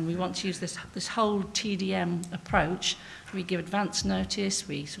 and we want to use this whole TDM approach, we give advance notice,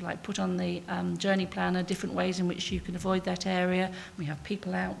 we sort of like put on the journey planner different ways in which you can avoid that area. We have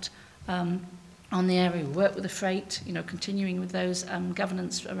people out on the area, we work with the freight, you know, continuing with those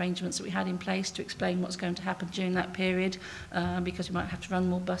governance arrangements that we had in place to explain what's going to happen during that period, because we might have to run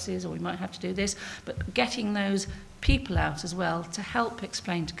more buses, or we might have to do this, but getting those people out as well to help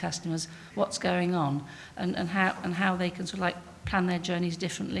explain to customers what's going on, and how they can sort of like plan their journeys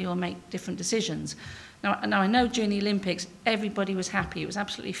differently or make different decisions. Now I know during the Olympics everybody was happy. It was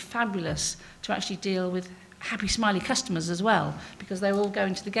absolutely fabulous to actually deal with happy smiley customers as well, because they were all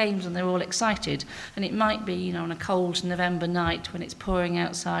going to the games and they were all excited. And it might be, you know, on a cold November night when it's pouring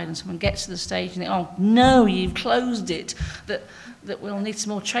outside and someone gets to the stage and they, oh no, you've closed it, that we'll need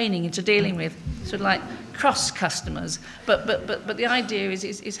some more training into dealing with sort of like cross customers. But the idea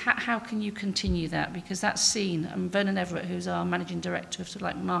is how can you continue that, because that's seen, and Vernon Everett, who's our managing director of sort of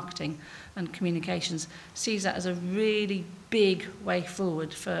like marketing and communications, sees that as a really big way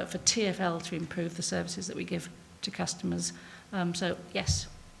forward for TfL to improve the services that we give to customers. So yes,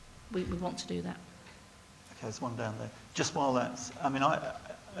 we want to do that. Okay, there's one down there. Just while that's, I mean,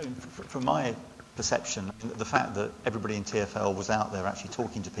 from my perception, the fact that everybody in TfL was out there actually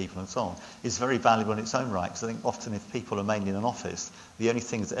talking to people and so on is very valuable in its own right, because I think often if people are mainly in an office, the only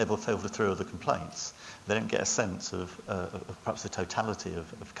things that ever filter through are the complaints. They don't get a sense of perhaps the totality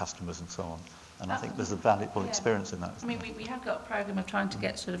of customers and so on. And I think there's a valuable experience in that. I mean, we have got a programme of trying to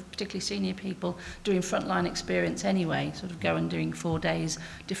get sort of particularly senior people doing frontline experience anyway, sort of going doing 4 days,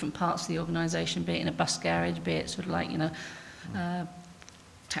 different parts of the organisation, be it in a bus garage, be it sort of like, you know,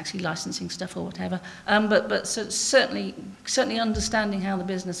 taxi licensing stuff or whatever. But so certainly understanding how the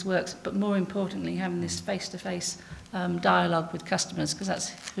business works, but more importantly, having this face-to-face dialogue with customers, because that's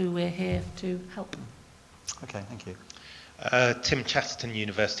who we're here to help. Okay, thank you. Tim Chesterton,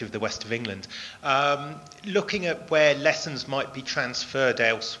 University of the West of England. Looking at where lessons might be transferred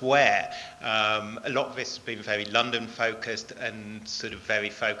elsewhere, a lot of this has been very London focused and sort of very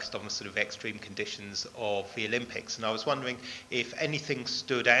focused on the sort of extreme conditions of the Olympics. And I was wondering if anything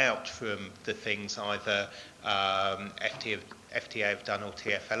stood out from the things either FTA have done or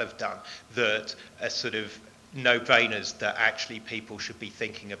TfL have done that are sort of no-brainers that actually people should be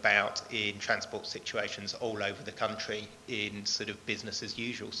thinking about in transport situations all over the country in sort of business as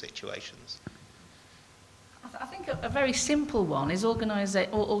usual situations. I think a very simple one is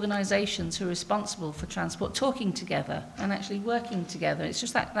organisations who are responsible for transport talking together and actually working together. It's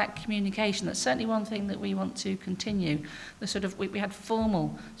just that communication. That's certainly one thing that we want to continue. The sort of we had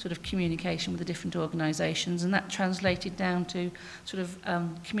formal sort of communication with the different organisations, and that translated down to sort of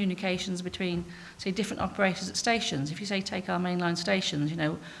communications between, say, different operators at stations. If you say take our mainline stations, you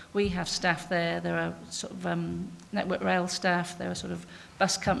know, we have staff there. There are sort of Network Rail staff. There are sort of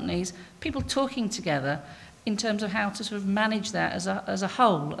bus companies. People talking together in terms of how to sort of manage that as a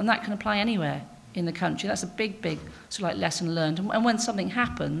whole, and that can apply anywhere in the country. That's a big sort of like lesson learned. And when something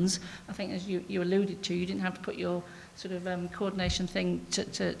happens, I think as you alluded to, you didn't have to put your sort of coordination thing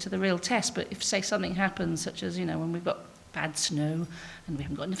to the real test. But if, say, something happens, such as, you know, when we've got bad snow and we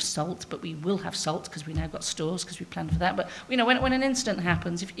haven't got enough salt, but we will have salt because we now got stores because we planned for that. But, you know, when an incident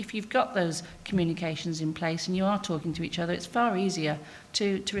happens, if you've got those communications in place and you are talking to each other, it's far easier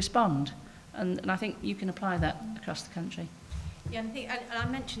to respond. And I think you can apply that across the country. Yeah, and I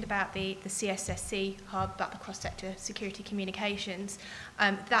mentioned about the CSSC hub, about the cross-sector security communications.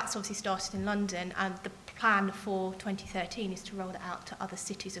 That's obviously started in London, and the plan for 2013 is to roll it out to other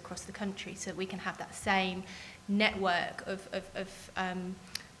cities across the country, so that we can have that same network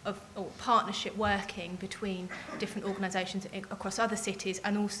or partnership working between different organisations across other cities,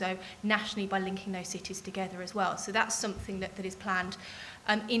 and also nationally by linking those cities together as well. So that's something that is planned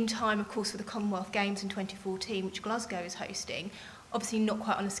in time, of course, for the Commonwealth Games in 2014, which Glasgow is hosting. Obviously not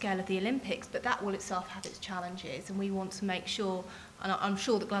quite on the scale of the Olympics, but that will itself have its challenges, and we want to make sure, and I'm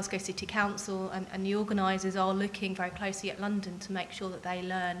sure that Glasgow City Council and the organisers are looking very closely at London to make sure that they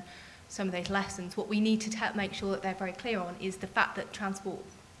learn some of those lessons. What we need to make sure that they're very clear on is the fact that transport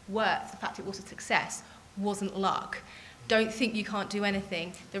worked, the fact it was a success, wasn't luck. Don't think you can't do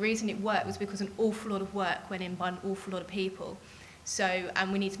anything. The reason it worked was because an awful lot of work went in by an awful lot of people. So,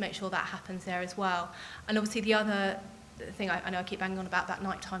 and we need to make sure that happens there as well. And obviously the other thing, I know I keep banging on about that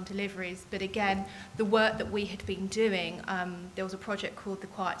nighttime deliveries, but again, the work that we had been doing, there was a project called the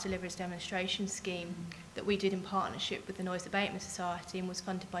Quiet Deliveries Demonstration Scheme that we did in partnership with the Noise Abatement Society and was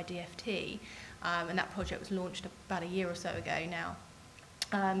funded by DFT. And that project was launched about a year or so ago now.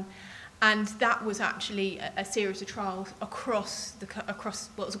 And that was actually a series of trials across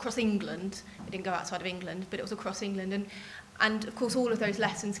England. It didn't go outside of England, but it was across England. And of course, all of those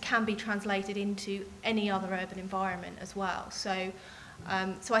lessons can be translated into any other urban environment as well. So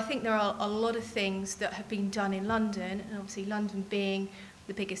I think there are a lot of things that have been done in London, and obviously London being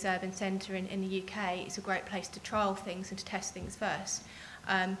the biggest urban centre in the UK, it's a great place to trial things and to test things first.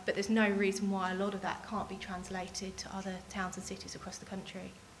 But there's no reason why a lot of that can't be translated to other towns and cities across the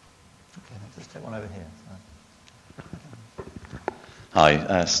country. Okay, let's just take one over here. Sorry.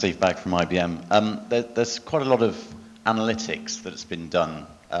 Hi, Steve Bagg from IBM. There's quite a lot of analytics that's been done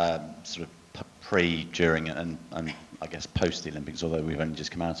sort of pre, during, and I guess post the Olympics, although we've only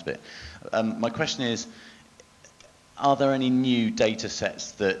just come out of it. My question is, are there any new data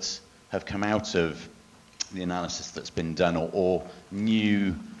sets that have come out of the analysis that's been done, or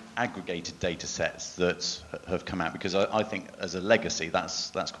new aggregated data sets that have come out? Because I think as a legacy,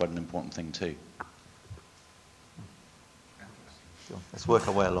 that's quite an important thing too. Sure. Let's work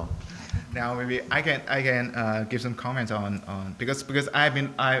our way along. Now maybe I can give some comments on because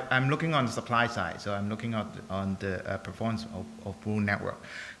I'm looking on the supply side, so I'm looking on the performance of Blue Network.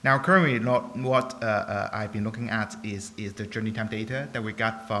 Now currently, what I've been looking at is the journey time data that we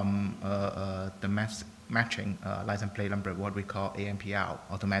got from the matching license plate number, what we call ANPR,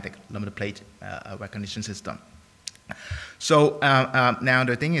 automatic number plate recognition system. So now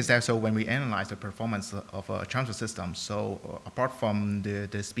the thing is that when we analyze the performance of a transport system, so apart from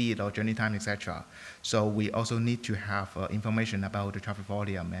the speed or journey time, etc., so we also need to have information about the traffic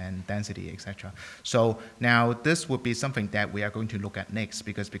volume and density, etc. So now this would be something that we are going to look at next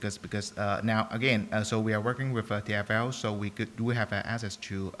because now again, so we are working with TfL, so we have access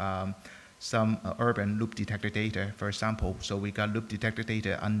to some urban loop detector data, for example. So we got loop detector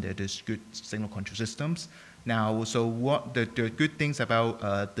data under the good signal control systems. Now, so what the good things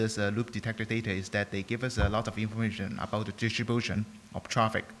about this loop detector data is that they give us a lot of information about the distribution of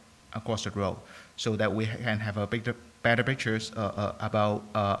traffic across the road, so that we can have a better pictures about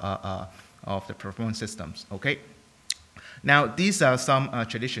of the performance systems. Okay. Now, these are some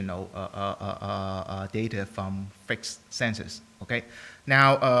traditional data from fixed sensors. Okay.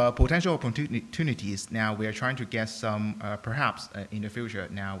 Now, potential opportunities. Now, we are trying to get some, perhaps in the future.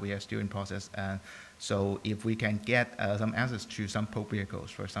 Now, we are still in process. So, if we can get some access to some probe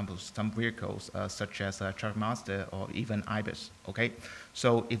vehicles, for example, some vehicles such as Trackmaster or even IBIS. Okay.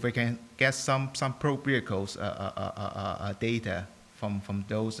 So, if we can get some probe vehicles data from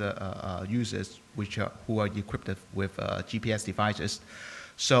those users who are equipped with GPS devices.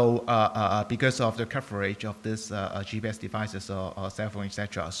 So because of the coverage of these GPS devices or cell phone,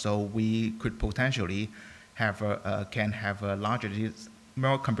 etc., so we could potentially have a larger,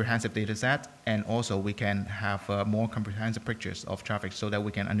 more comprehensive data set, and also we can have more comprehensive pictures of traffic, so that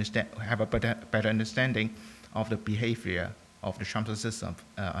we can have a better understanding of the behavior of the transport system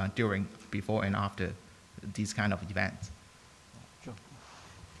during, before, and after these kind of events. Sure.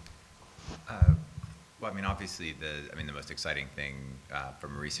 Well, I mean, obviously, the most exciting thing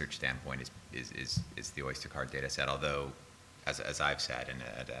from a research standpoint is the Oyster card data set. Although, as I've said,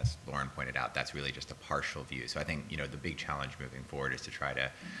 and as Lauren pointed out, that's really just a partial view. So I think the big challenge moving forward is to try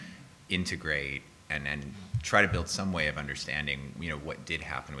to integrate and try to build some way of understanding what did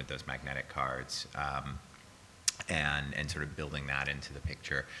happen with those magnetic cards. And sort of building that into the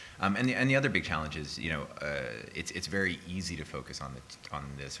picture, and the other big challenge is it's very easy to focus on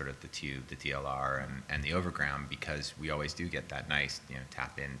the sort of the tube, the DLR, and the overground, because we always do get that nice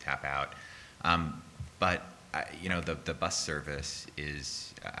tap in, tap out, but the bus service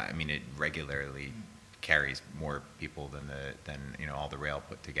is it regularly carries more people than all the rail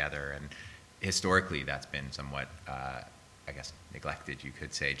put together, and historically that's been somewhat I guess neglected, you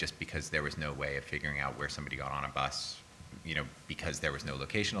could say, just because there was no way of figuring out where somebody got on a bus, because there was no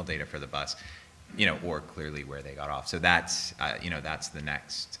locational data for the bus, or clearly where they got off. So that's, that's the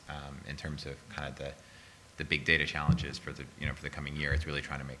next, in terms of kind of the big data challenges for the, for the coming year. It's really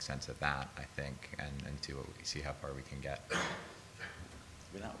trying to make sense of that, I think, and see how far we can get.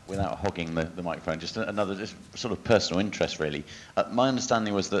 Without hogging the microphone, just another sort of personal interest, really. My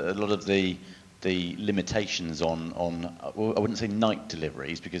understanding was that a lot of the limitations on well, I wouldn't say night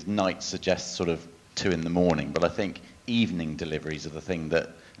deliveries, because night suggests sort of 2 in the morning, but I think evening deliveries are the thing that,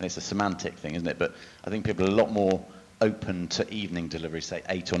 and it's a semantic thing, isn't it? But I think people are a lot more open to evening deliveries, say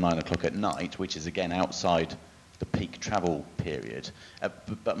 8 or 9 o'clock at night, which is again outside the peak travel period.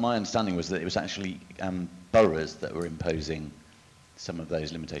 But my understanding was that it was actually boroughs that were imposing some of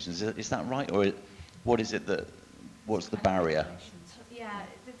those limitations. Is that right, or what is it what's the barrier? Yeah,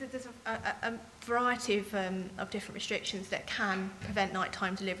 there's a variety of different restrictions that can prevent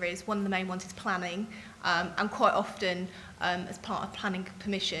nighttime deliveries. One of the main ones is planning, and quite often, as part of planning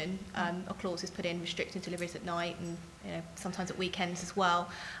permission, a clause is put in restricting deliveries at night, and sometimes at weekends as well.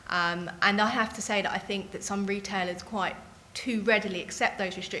 And I have to say that I think that some retailers quite too readily accept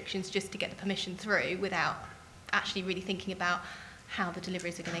those restrictions just to get the permission through, without actually really thinking about how the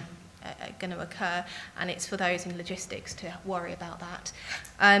deliveries are going to occur, and it's for those in logistics to worry about that.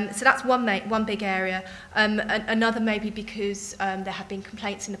 So that's one big area. Another maybe because there have been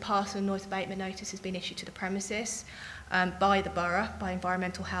complaints in the past, and a noise abatement notice has been issued to the premises by the borough, by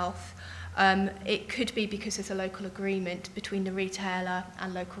environmental health. It could be because there's a local agreement between the retailer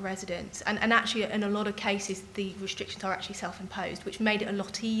and local residents, and actually in a lot of cases the restrictions are actually self-imposed, which made it a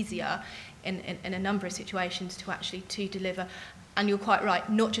lot easier in a number of situations to deliver. And you're quite right,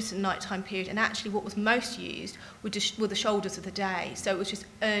 not just at the nighttime period, and actually what was most used were the shoulders of the day, so it was just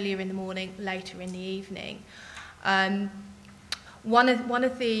earlier in the morning, later in the evening. One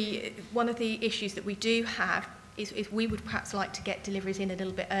of the issues that we do have is we would perhaps like to get deliveries in a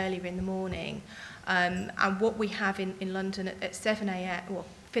little bit earlier in the morning, and what we have in London at 7 a.m, well,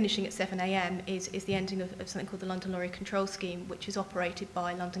 finishing at 7 a.m. is the ending of something called the London Lorry Control Scheme, which is operated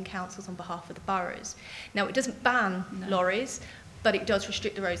by London councils on behalf of the boroughs. Now, it doesn't ban lorries, but it does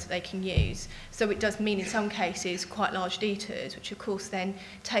restrict the roads that they can use. So it does mean in some cases quite large detours, which of course then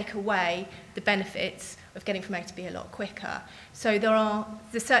take away the benefits of getting from A to B a lot quicker. So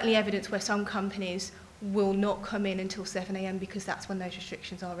there's certainly evidence where some companies will not come in until 7 a.m. because that's when those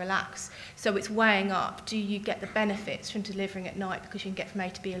restrictions are relaxed. So it's weighing up, do you get the benefits from delivering at night because you can get from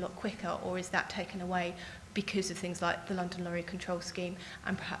A to B a lot quicker, or is that taken away because of things like the London Lorry Control Scheme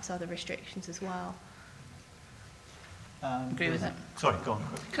and perhaps other restrictions as well? Agree with that. Sorry, go on.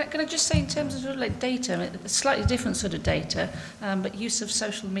 Can I just say, in terms of sort of like data, a slightly different sort of data, but use of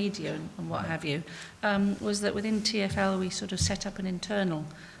social media and what have you, was that within TfL we sort of set up an internal,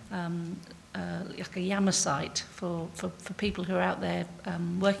 like a Yammer site for people who are out there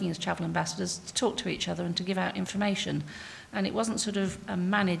working as travel ambassadors to talk to each other and to give out information. And it wasn't sort of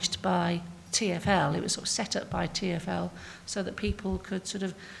managed by TfL, it was sort of set up by TfL so that people could sort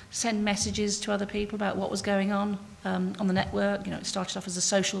of send messages to other people about what was going on the network. It started off as a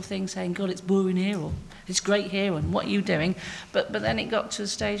social thing, saying, God, it's boring here, or it's great here, and what are you doing? But then it got to a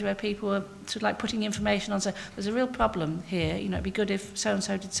stage where people were sort of like putting information on, so there's a real problem here, it'd be good if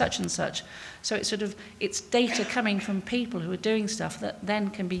so-and-so did such and such. So it's data coming from people who are doing stuff that then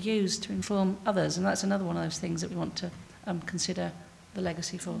can be used to inform others, and that's another one of those things that we want to consider the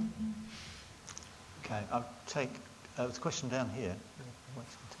legacy for. Okay, I'll take there's a question down here.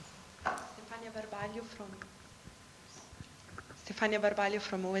 Stefania Barbaglio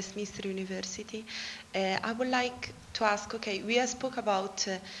from Westminster University. I would like to ask, okay, we have spoke about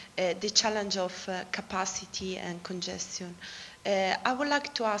the challenge of capacity and congestion. I would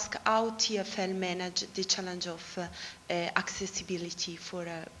like to ask how TfL manage the challenge of accessibility for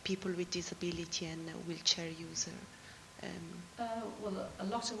people with disability and wheelchair user. Well, a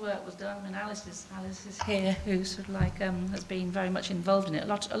lot of work was done. I mean, Alice is here, who sort of like has been very much involved in it.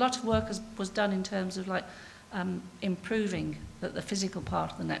 A lot of work was done in terms of like improving the physical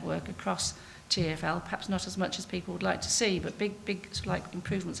part of the network across TfL. Perhaps not as much as people would like to see, but big sort of like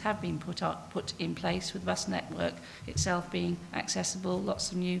improvements have been put in place with the bus network itself being accessible.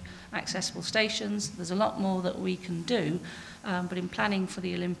 Lots of new accessible stations. There's a lot more that we can do, but in planning for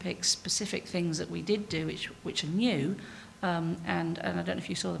the Olympics, specific things that we did do, which are new. And I don't know if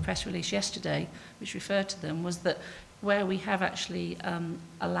you saw the press release yesterday, which referred to them, was that where we have actually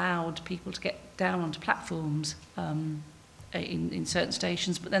allowed people to get down onto platforms in certain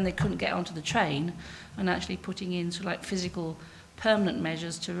stations, but then they couldn't get onto the train, and actually putting in sort of like physical permanent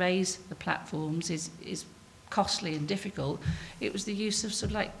measures to raise the platforms is costly and difficult. It was the use of sort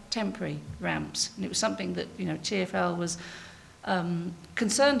of like temporary ramps, and it was something that, you know, TfL was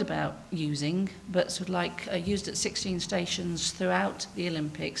concerned about using, but sort of like used at 16 stations throughout the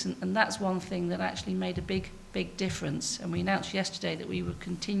Olympics, and that's one thing that actually made a big difference. And we announced yesterday that we would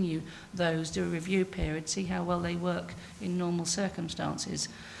continue those, do a review period, see how well they work in normal circumstances.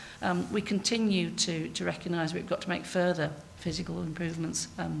 We continue to recognise we've got to make further physical improvements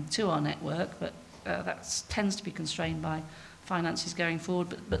to our network, but that tends to be constrained by finances going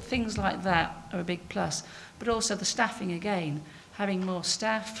forward, but things like that are a big plus. But also the staffing again, having more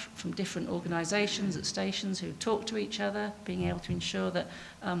staff from different organisations at stations who talk to each other, being able to ensure that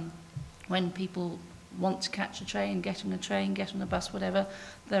when people want to catch a train, get on a train, get on a bus, whatever,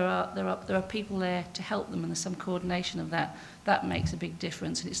 there are people there to help them, and there's some coordination of that. That makes a big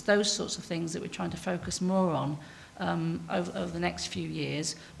difference, and it's those sorts of things that we're trying to focus more on over the next few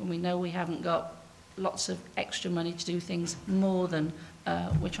years, when we know we haven't got lots of extra money to do things more than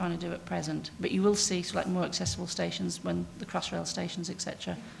we're trying to do at present. But you will see sort of like more accessible stations when the Crossrail stations,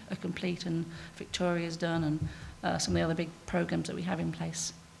 etc., are complete and Victoria's done, and some of the other big programmes that we have in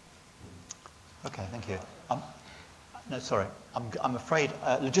place. Okay, thank you. No, sorry. I'm afraid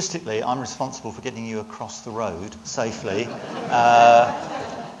logistically I'm responsible for getting you across the road safely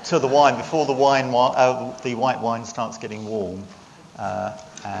to the wine before the white wine starts getting warm.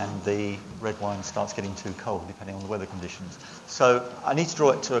 And the red wine starts getting too cold, depending on the weather conditions. So I need to draw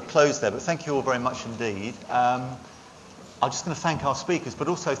it to a close there, but thank you all very much indeed. I'm just going to thank our speakers, but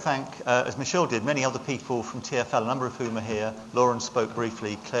also thank, as Michelle did, many other people from TfL, a number of whom are here. Lauren spoke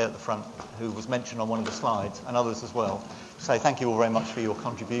briefly, Claire at the front, who was mentioned on one of the slides, and others as well. So thank you all very much for your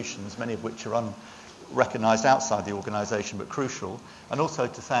contributions, many of which are unrecognised outside the organisation, but crucial. And also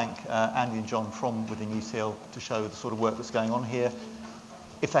to thank Andy and John from within UCL to show the sort of work that's going on here.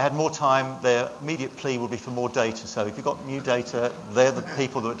 If they had more time, their immediate plea would be for more data. So if you've got new data, they're the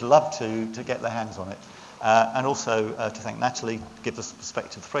people that would love to get their hands on it. And also to thank Natalie to give us the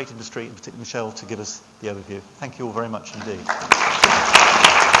perspective of the freight industry, and particularly Michelle to give us the overview. Thank you all very much indeed.